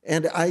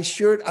 And I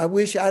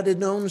wish I'd have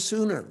known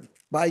sooner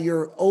by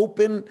your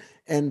open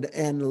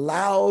and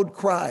loud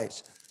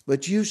cries.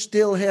 But you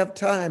still have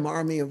time,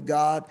 army of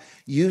God.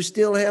 You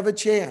still have a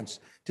chance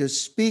to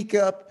speak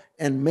up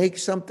and make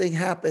something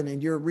happen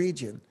in your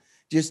region.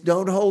 Just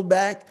don't hold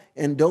back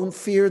and don't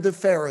fear the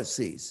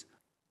Pharisees.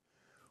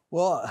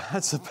 Well,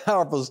 that's a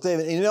powerful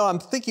statement. You know, I'm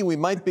thinking we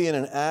might be in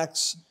an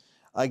Acts,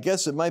 I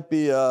guess it might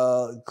be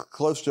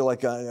close to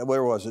like,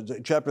 where was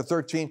it? Chapter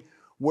 13,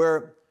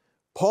 where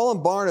Paul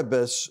and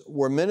Barnabas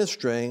were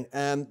ministering,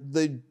 and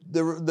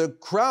the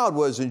crowd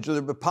was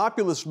enjoying the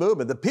populist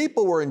movement. The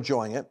people were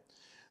enjoying it,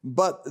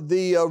 but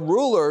the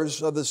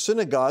rulers of the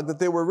synagogue that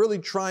they were really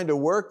trying to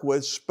work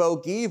with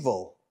spoke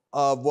evil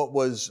of what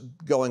was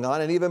going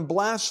on and even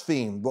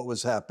blasphemed what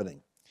was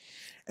happening.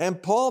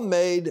 And Paul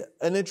made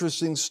an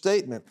interesting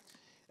statement,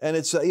 and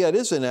it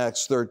is in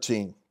Acts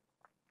 13.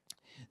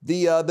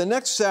 The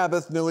next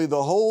Sabbath, nearly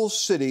the whole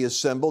city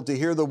assembled to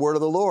hear the word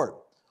of the Lord.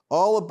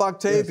 All of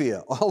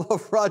Batavia, yes, all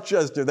of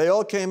Rochester, they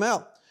all came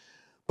out.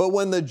 But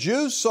when the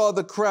Jews saw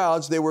the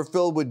crowds, they were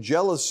filled with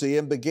jealousy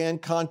and began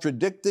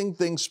contradicting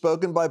things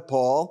spoken by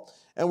Paul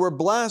and were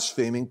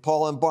blaspheming.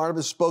 Paul and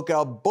Barnabas spoke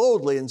out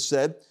boldly and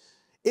said,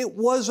 "It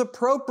was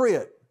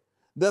appropriate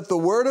that the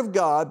word of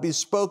God be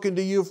spoken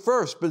to you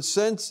first. But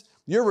since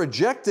you're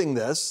rejecting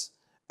this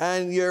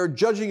and you're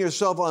judging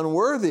yourself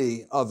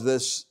unworthy of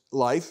this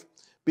life,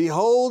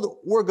 behold,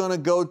 we're going to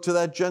go to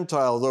that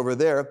Gentiles over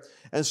there.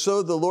 And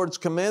so the Lord's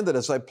commanded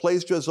us, I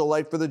placed you as a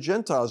light for the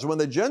Gentiles." When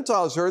the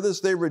Gentiles heard this,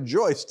 they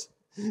rejoiced,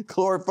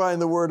 glorifying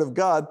the word of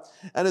God.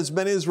 And as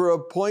many as were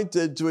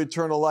appointed to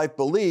eternal life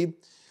believed.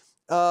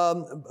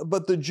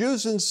 But the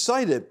Jews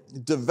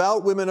incited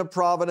devout women of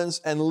prominence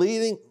and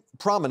leading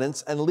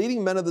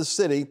men of the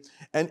city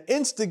and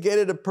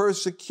instigated a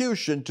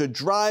persecution to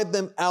drive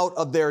them out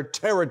of their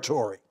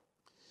territory.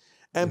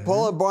 And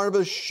Paul and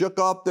Barnabas shook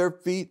off their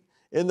feet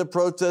in the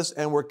protest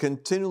and were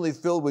continually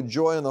filled with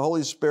joy in the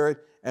Holy Spirit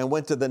and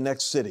went to the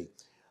next city.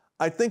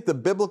 I think the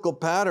biblical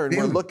pattern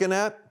we're looking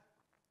at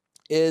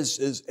is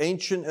as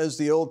ancient as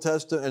the Old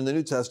Testament and the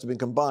New Testament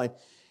combined.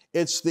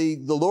 It's the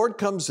Lord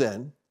comes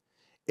in,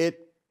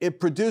 it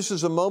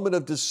produces a moment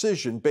of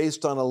decision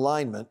based on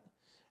alignment.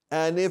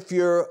 And if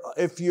you're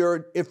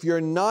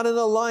not in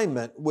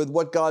alignment with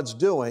what God's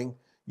doing,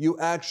 you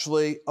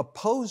actually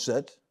oppose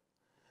it,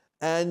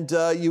 and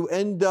you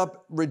end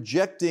up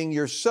rejecting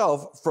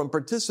yourself from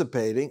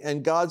participating.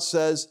 And God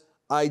says,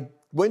 I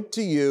went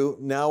to you,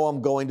 now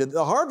I'm going to,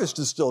 the harvest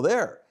is still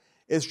there.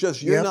 It's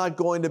just you're not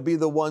going to be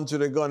the ones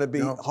that are going to be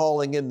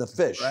hauling in the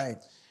fish. Right.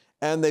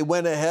 And they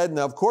went ahead,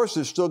 now of course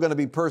there's still going to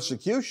be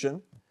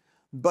persecution,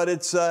 but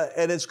it's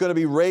going to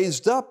be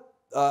raised up,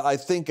 I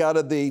think, out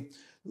of the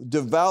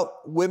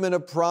devout women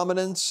of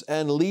prominence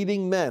and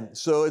leading men.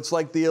 So it's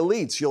like the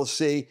elites. You'll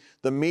see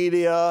the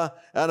media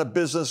and a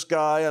business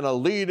guy and a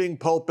leading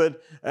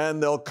pulpit,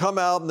 and they'll come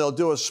out and they'll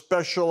do a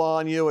special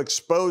on you,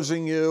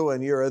 exposing you,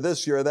 and you're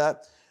this, you're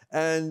that.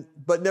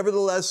 But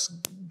nevertheless,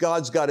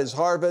 God's got his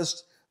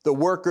harvest. The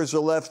workers are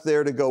left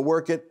there to go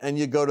work it, and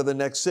you go to the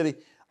next city.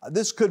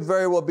 This could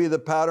very well be the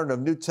pattern of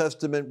New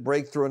Testament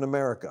breakthrough in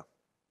America.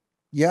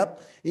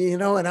 Yep. You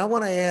know, and I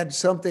want to add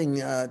something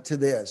to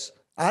this.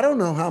 I don't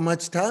know how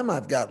much time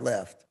I've got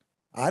left.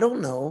 I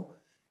don't know.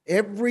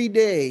 Every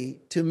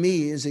day to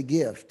me is a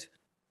gift.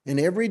 And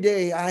every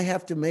day I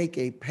have to make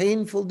a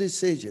painful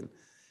decision.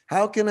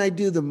 How can I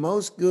do the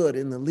most good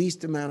in the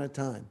least amount of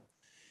time?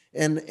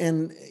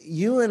 And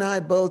you and I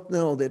both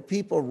know that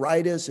people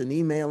write us and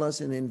email us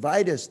and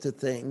invite us to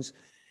things.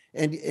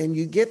 And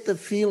you get the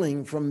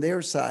feeling from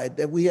their side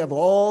that we have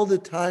all the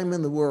time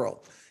in the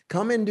world.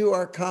 Come and do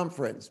our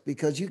conference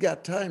because you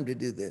got time to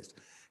do this.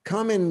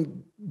 Come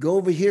and go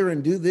over here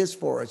and do this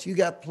for us. You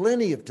got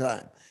plenty of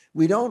time.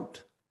 We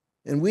don't.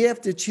 And we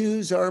have to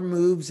choose our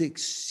moves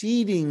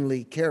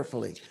exceedingly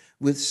carefully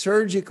with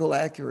surgical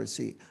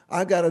accuracy.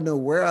 I got to know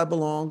where I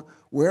belong,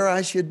 where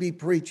I should be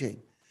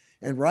preaching.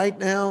 And right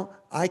now,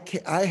 I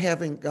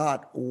haven't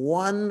got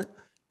one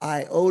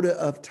iota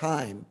of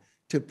time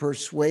to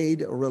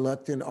persuade a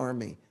reluctant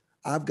army.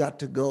 I've got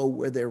to go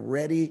where they're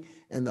ready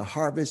and the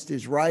harvest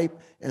is ripe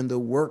and the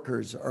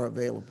workers are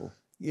available.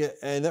 Yeah,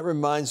 and that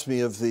reminds me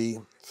of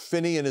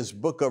Finney in his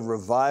book of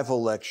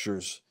revival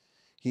lectures.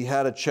 He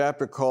had a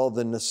chapter called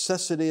The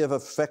Necessity of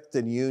Effect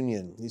and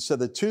Union. He said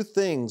the two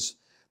things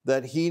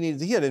that he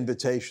needed, he had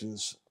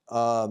invitations,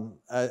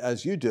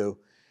 as you do,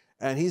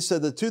 and he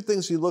said the two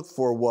things he looked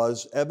for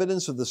was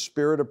evidence of the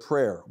spirit of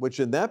prayer, which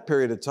in that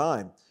period of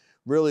time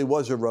really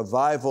was a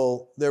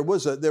revival. There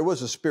was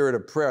a spirit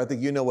of prayer. I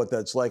think you know what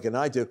that's like, and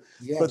I do.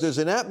 Yes. But there's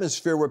an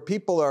atmosphere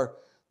where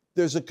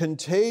there's a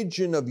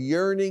contagion of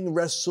yearning,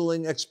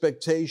 wrestling,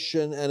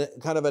 expectation, and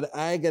kind of an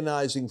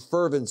agonizing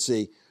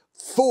fervency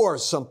for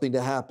something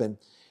to happen.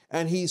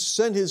 And he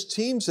sent his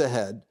teams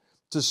ahead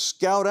to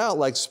scout out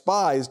like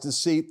spies to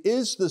see,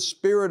 is the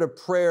spirit of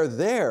prayer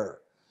there?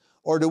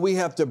 Or do we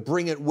have to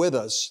bring it with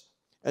us?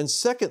 And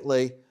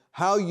secondly,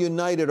 how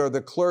united are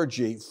the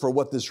clergy for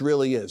what this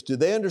really is? Do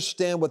they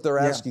understand what they're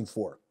asking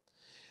for?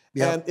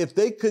 Yeah. And if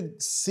they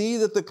could see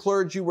that the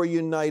clergy were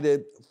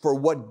united for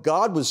what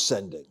God was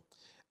sending,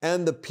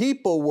 and the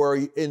people were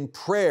in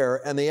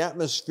prayer, and the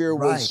atmosphere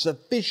was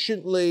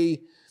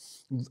sufficiently,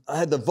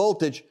 had the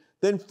voltage,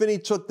 then Finney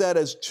took that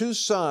as two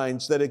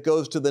signs that it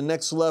goes to the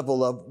next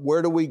level of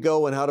where do we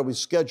go and how do we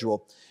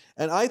schedule.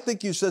 And I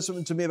think you said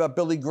something to me about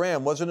Billy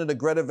Graham. Wasn't it a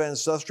Greta Van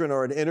Susteren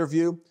or an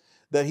interview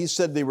that he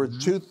said there were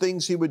two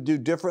things he would do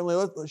differently?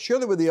 Let's share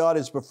that with the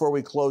audience before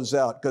we close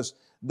out, because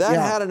that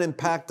had an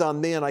impact on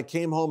me, and I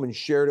came home and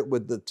shared it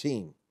with the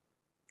team.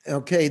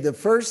 Okay, the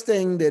first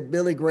thing that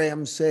Billy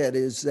Graham said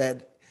is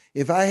that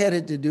if I had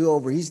it to do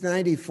over, he's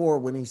 94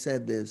 when he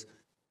said this,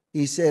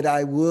 he said,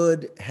 I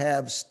would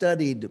have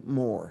studied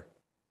more.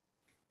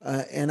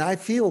 And I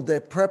feel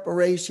that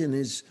preparation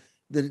is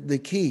the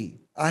key.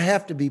 I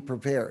have to be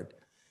prepared.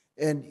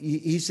 And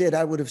he said,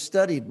 I would have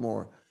studied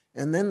more.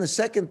 And then the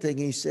second thing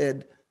he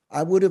said,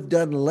 I would have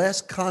done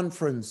less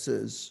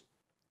conferences,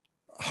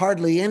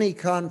 hardly any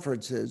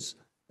conferences,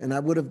 and I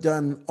would have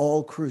done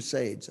all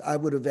crusades. I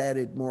would have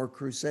added more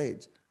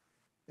crusades.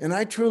 And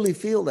I truly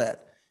feel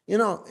that. You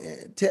know,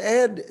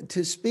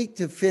 to speak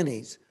to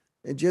Finney's,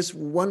 and just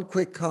one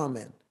quick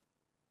comment.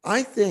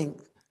 I think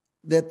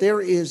that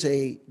there is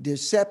a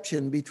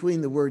deception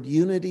between the word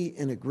unity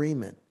and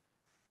agreement.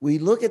 We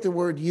look at the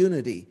word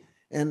unity,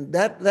 and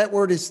that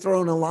word is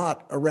thrown a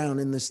lot around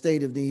in the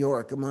state of New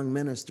York among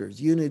ministers,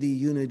 unity,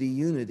 unity,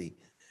 unity.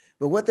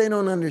 But what they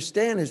don't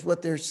understand is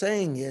what they're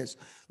saying is,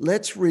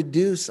 let's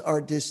reduce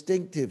our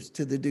distinctives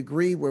to the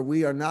degree where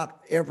we are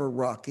not ever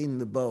rocking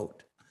the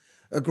boat.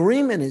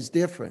 Agreement is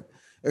different.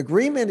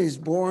 Agreement is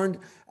born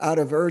out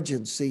of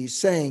urgency,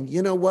 saying,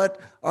 you know what,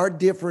 our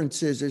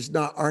differences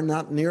are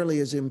not nearly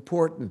as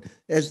important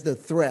as the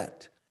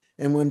threat.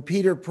 And when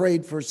Peter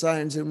prayed for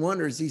signs and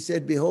wonders, he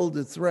said, behold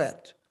the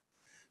threat.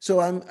 So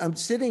I'm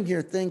sitting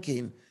here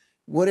thinking,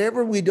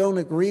 whatever we don't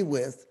agree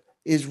with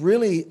is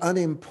really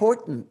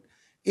unimportant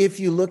if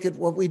you look at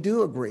what we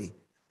do agree.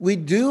 We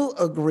do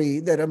agree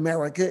that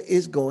America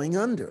is going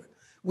under.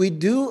 We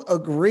do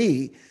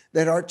agree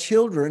that our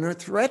children are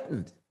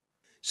threatened.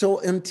 So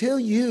until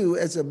you,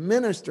 as a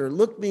minister,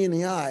 look me in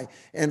the eye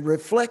and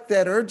reflect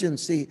that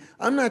urgency,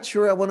 I'm not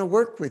sure I want to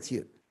work with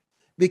you,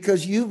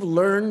 because you've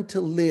learned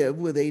to live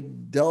with a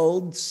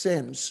dulled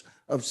sense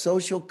of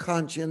social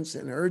conscience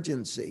and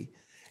urgency,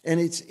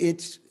 and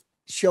it's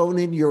shown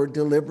in your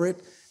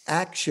deliberate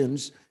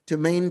actions to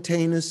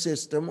maintain a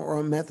system or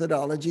a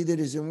methodology that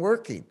isn't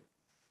working.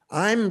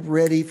 I'm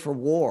ready for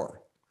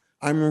war.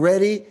 I'm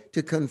ready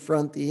to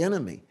confront the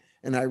enemy.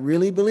 And I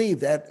really believe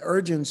that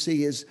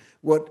urgency is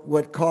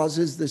what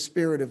causes the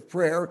spirit of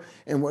prayer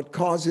and what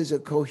causes a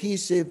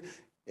cohesive,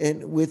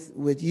 and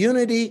with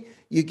unity,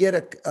 you get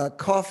a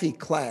coffee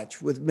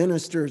clatch with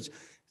ministers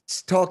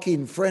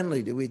talking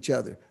friendly to each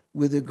other.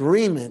 With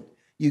agreement,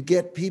 you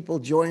get people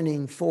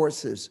joining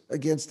forces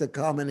against a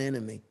common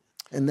enemy.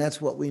 And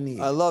that's what we need.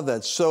 I love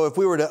that. So if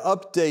we were to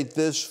update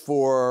this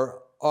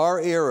for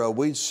our era,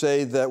 we'd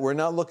say that we're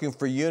not looking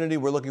for unity,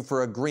 we're looking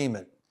for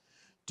agreement.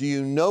 Do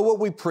you know what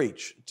we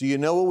preach? Do you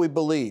know what we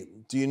believe?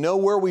 Do you know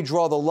where we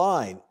draw the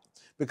line?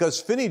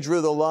 Because Finney drew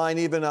the line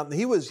even up.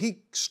 He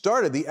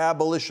started the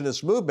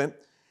abolitionist movement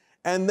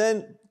and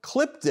then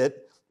clipped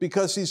it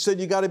because he said,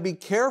 you got to be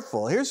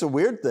careful. Here's a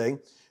weird thing.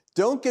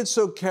 Don't get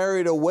so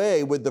carried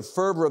away with the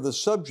fervor of the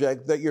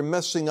subject that you're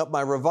messing up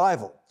my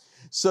revival.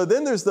 So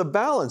then there's the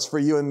balance for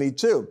you and me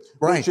too,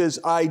 which is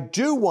I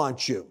do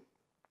want you,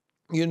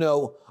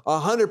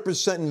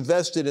 100%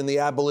 invested in the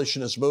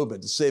abolitionist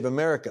movement to save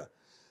America.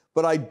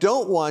 But I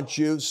don't want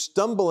you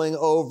stumbling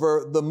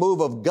over the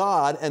move of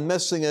God and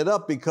messing it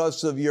up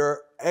because of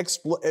your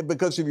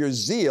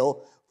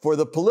zeal for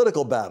the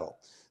political battle.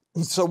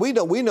 So we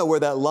know where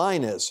that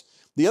line is.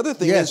 The other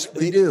thing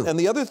we do. And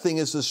the other thing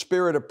is the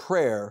spirit of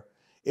prayer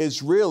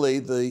is really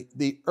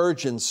the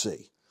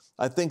urgency.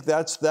 I think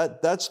that's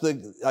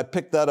I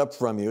picked that up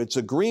from you. It's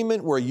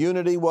agreement where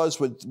unity was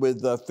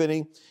with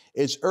Finney.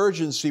 It's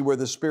urgency where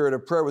the spirit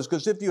of prayer was.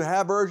 Because if you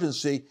have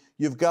urgency,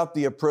 you've got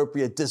the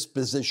appropriate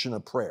disposition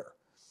of prayer.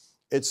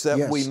 It's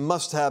that we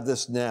must have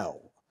this now.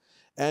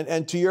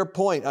 And to your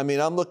point, I mean,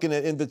 I'm looking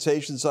at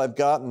invitations I've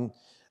gotten,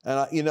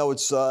 and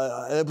it's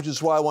which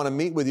is why I want to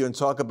meet with you and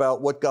talk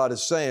about what God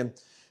is saying,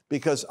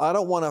 because I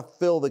don't want to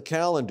fill the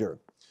calendar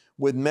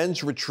with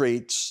men's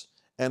retreats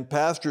and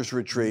pastors'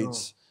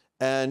 retreats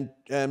and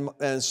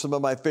some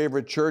of my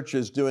favorite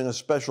churches doing a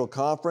special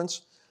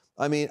conference.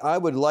 I mean, I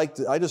would like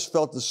to. I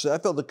felt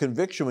the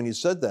conviction when you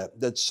said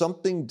that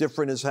something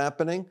different is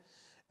happening,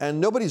 and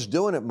nobody's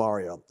doing it,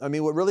 Mario. I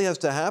mean, what really has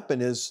to happen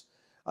is,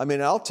 I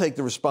mean, I'll take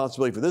the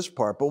responsibility for this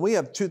part, but we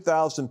have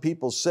 2,000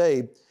 people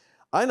saved.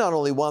 I not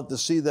only want to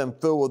see them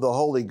filled with the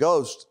Holy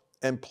Ghost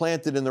and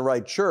planted in the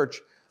right church,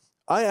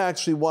 I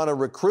actually want to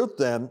recruit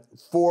them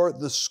for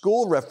the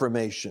school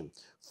reformation,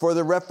 for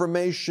the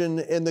reformation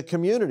in the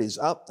communities.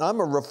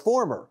 I'm a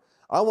reformer.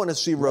 I want to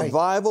see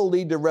revival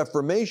lead to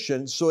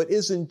reformation, so it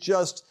isn't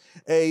just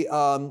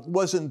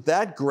wasn't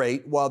that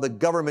great while the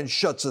government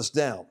shuts us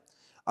down.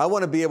 I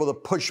want to be able to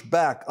push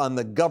back on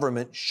the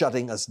government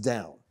shutting us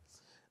down.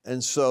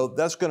 And so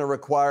that's going to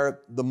require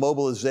the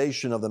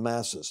mobilization of the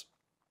masses.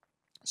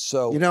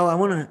 So, I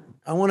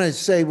want to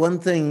say one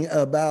thing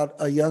about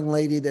a young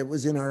lady that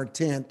was in our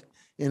tent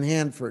in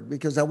Hanford,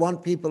 because I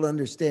want people to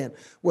understand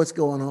what's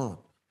going on.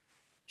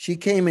 She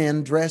came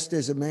in dressed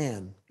as a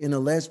man in a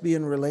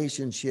lesbian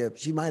relationship.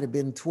 She might have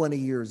been 20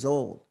 years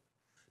old,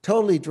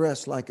 totally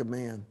dressed like a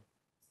man.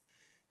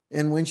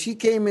 And when she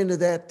came into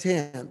that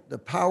tent, the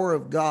power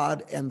of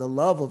God and the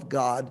love of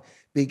God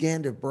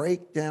began to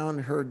break down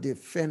her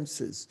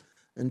defenses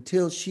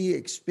until she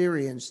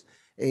experienced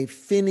a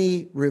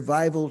Finney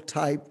revival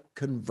type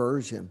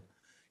conversion,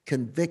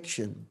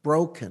 conviction,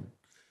 broken,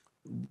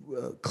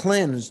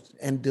 cleansed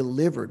and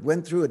delivered,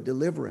 went through a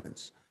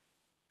deliverance.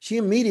 She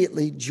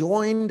immediately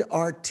joined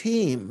our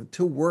team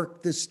to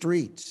work the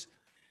streets.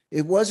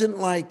 It wasn't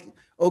like,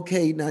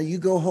 okay, now you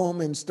go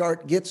home and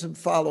get some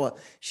follow-up.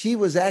 She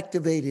was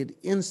activated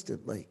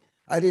instantly.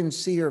 I didn't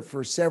see her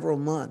for several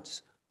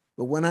months,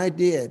 but when I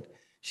did,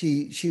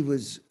 she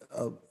was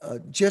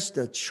just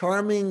a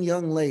charming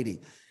young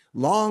lady,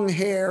 long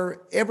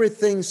hair,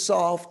 everything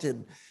soft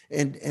and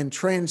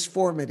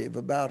transformative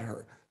about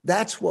her.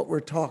 That's what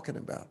we're talking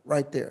about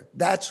right there.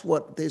 That's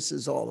what this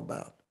is all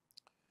about.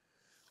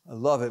 I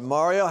love it.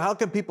 Mario, how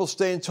can people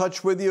stay in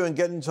touch with you and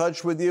get in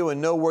touch with you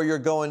and know where you're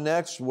going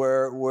next,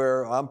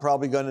 where I'm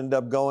probably going to end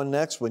up going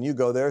next when you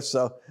go there?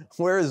 So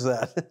where is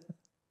that?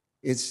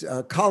 It's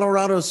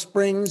Colorado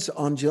Springs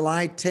on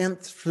July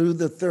 10th through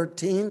the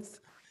 13th.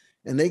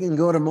 And they can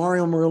go to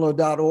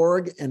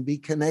mariomurillo.org and be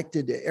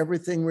connected to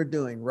everything we're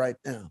doing right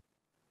now.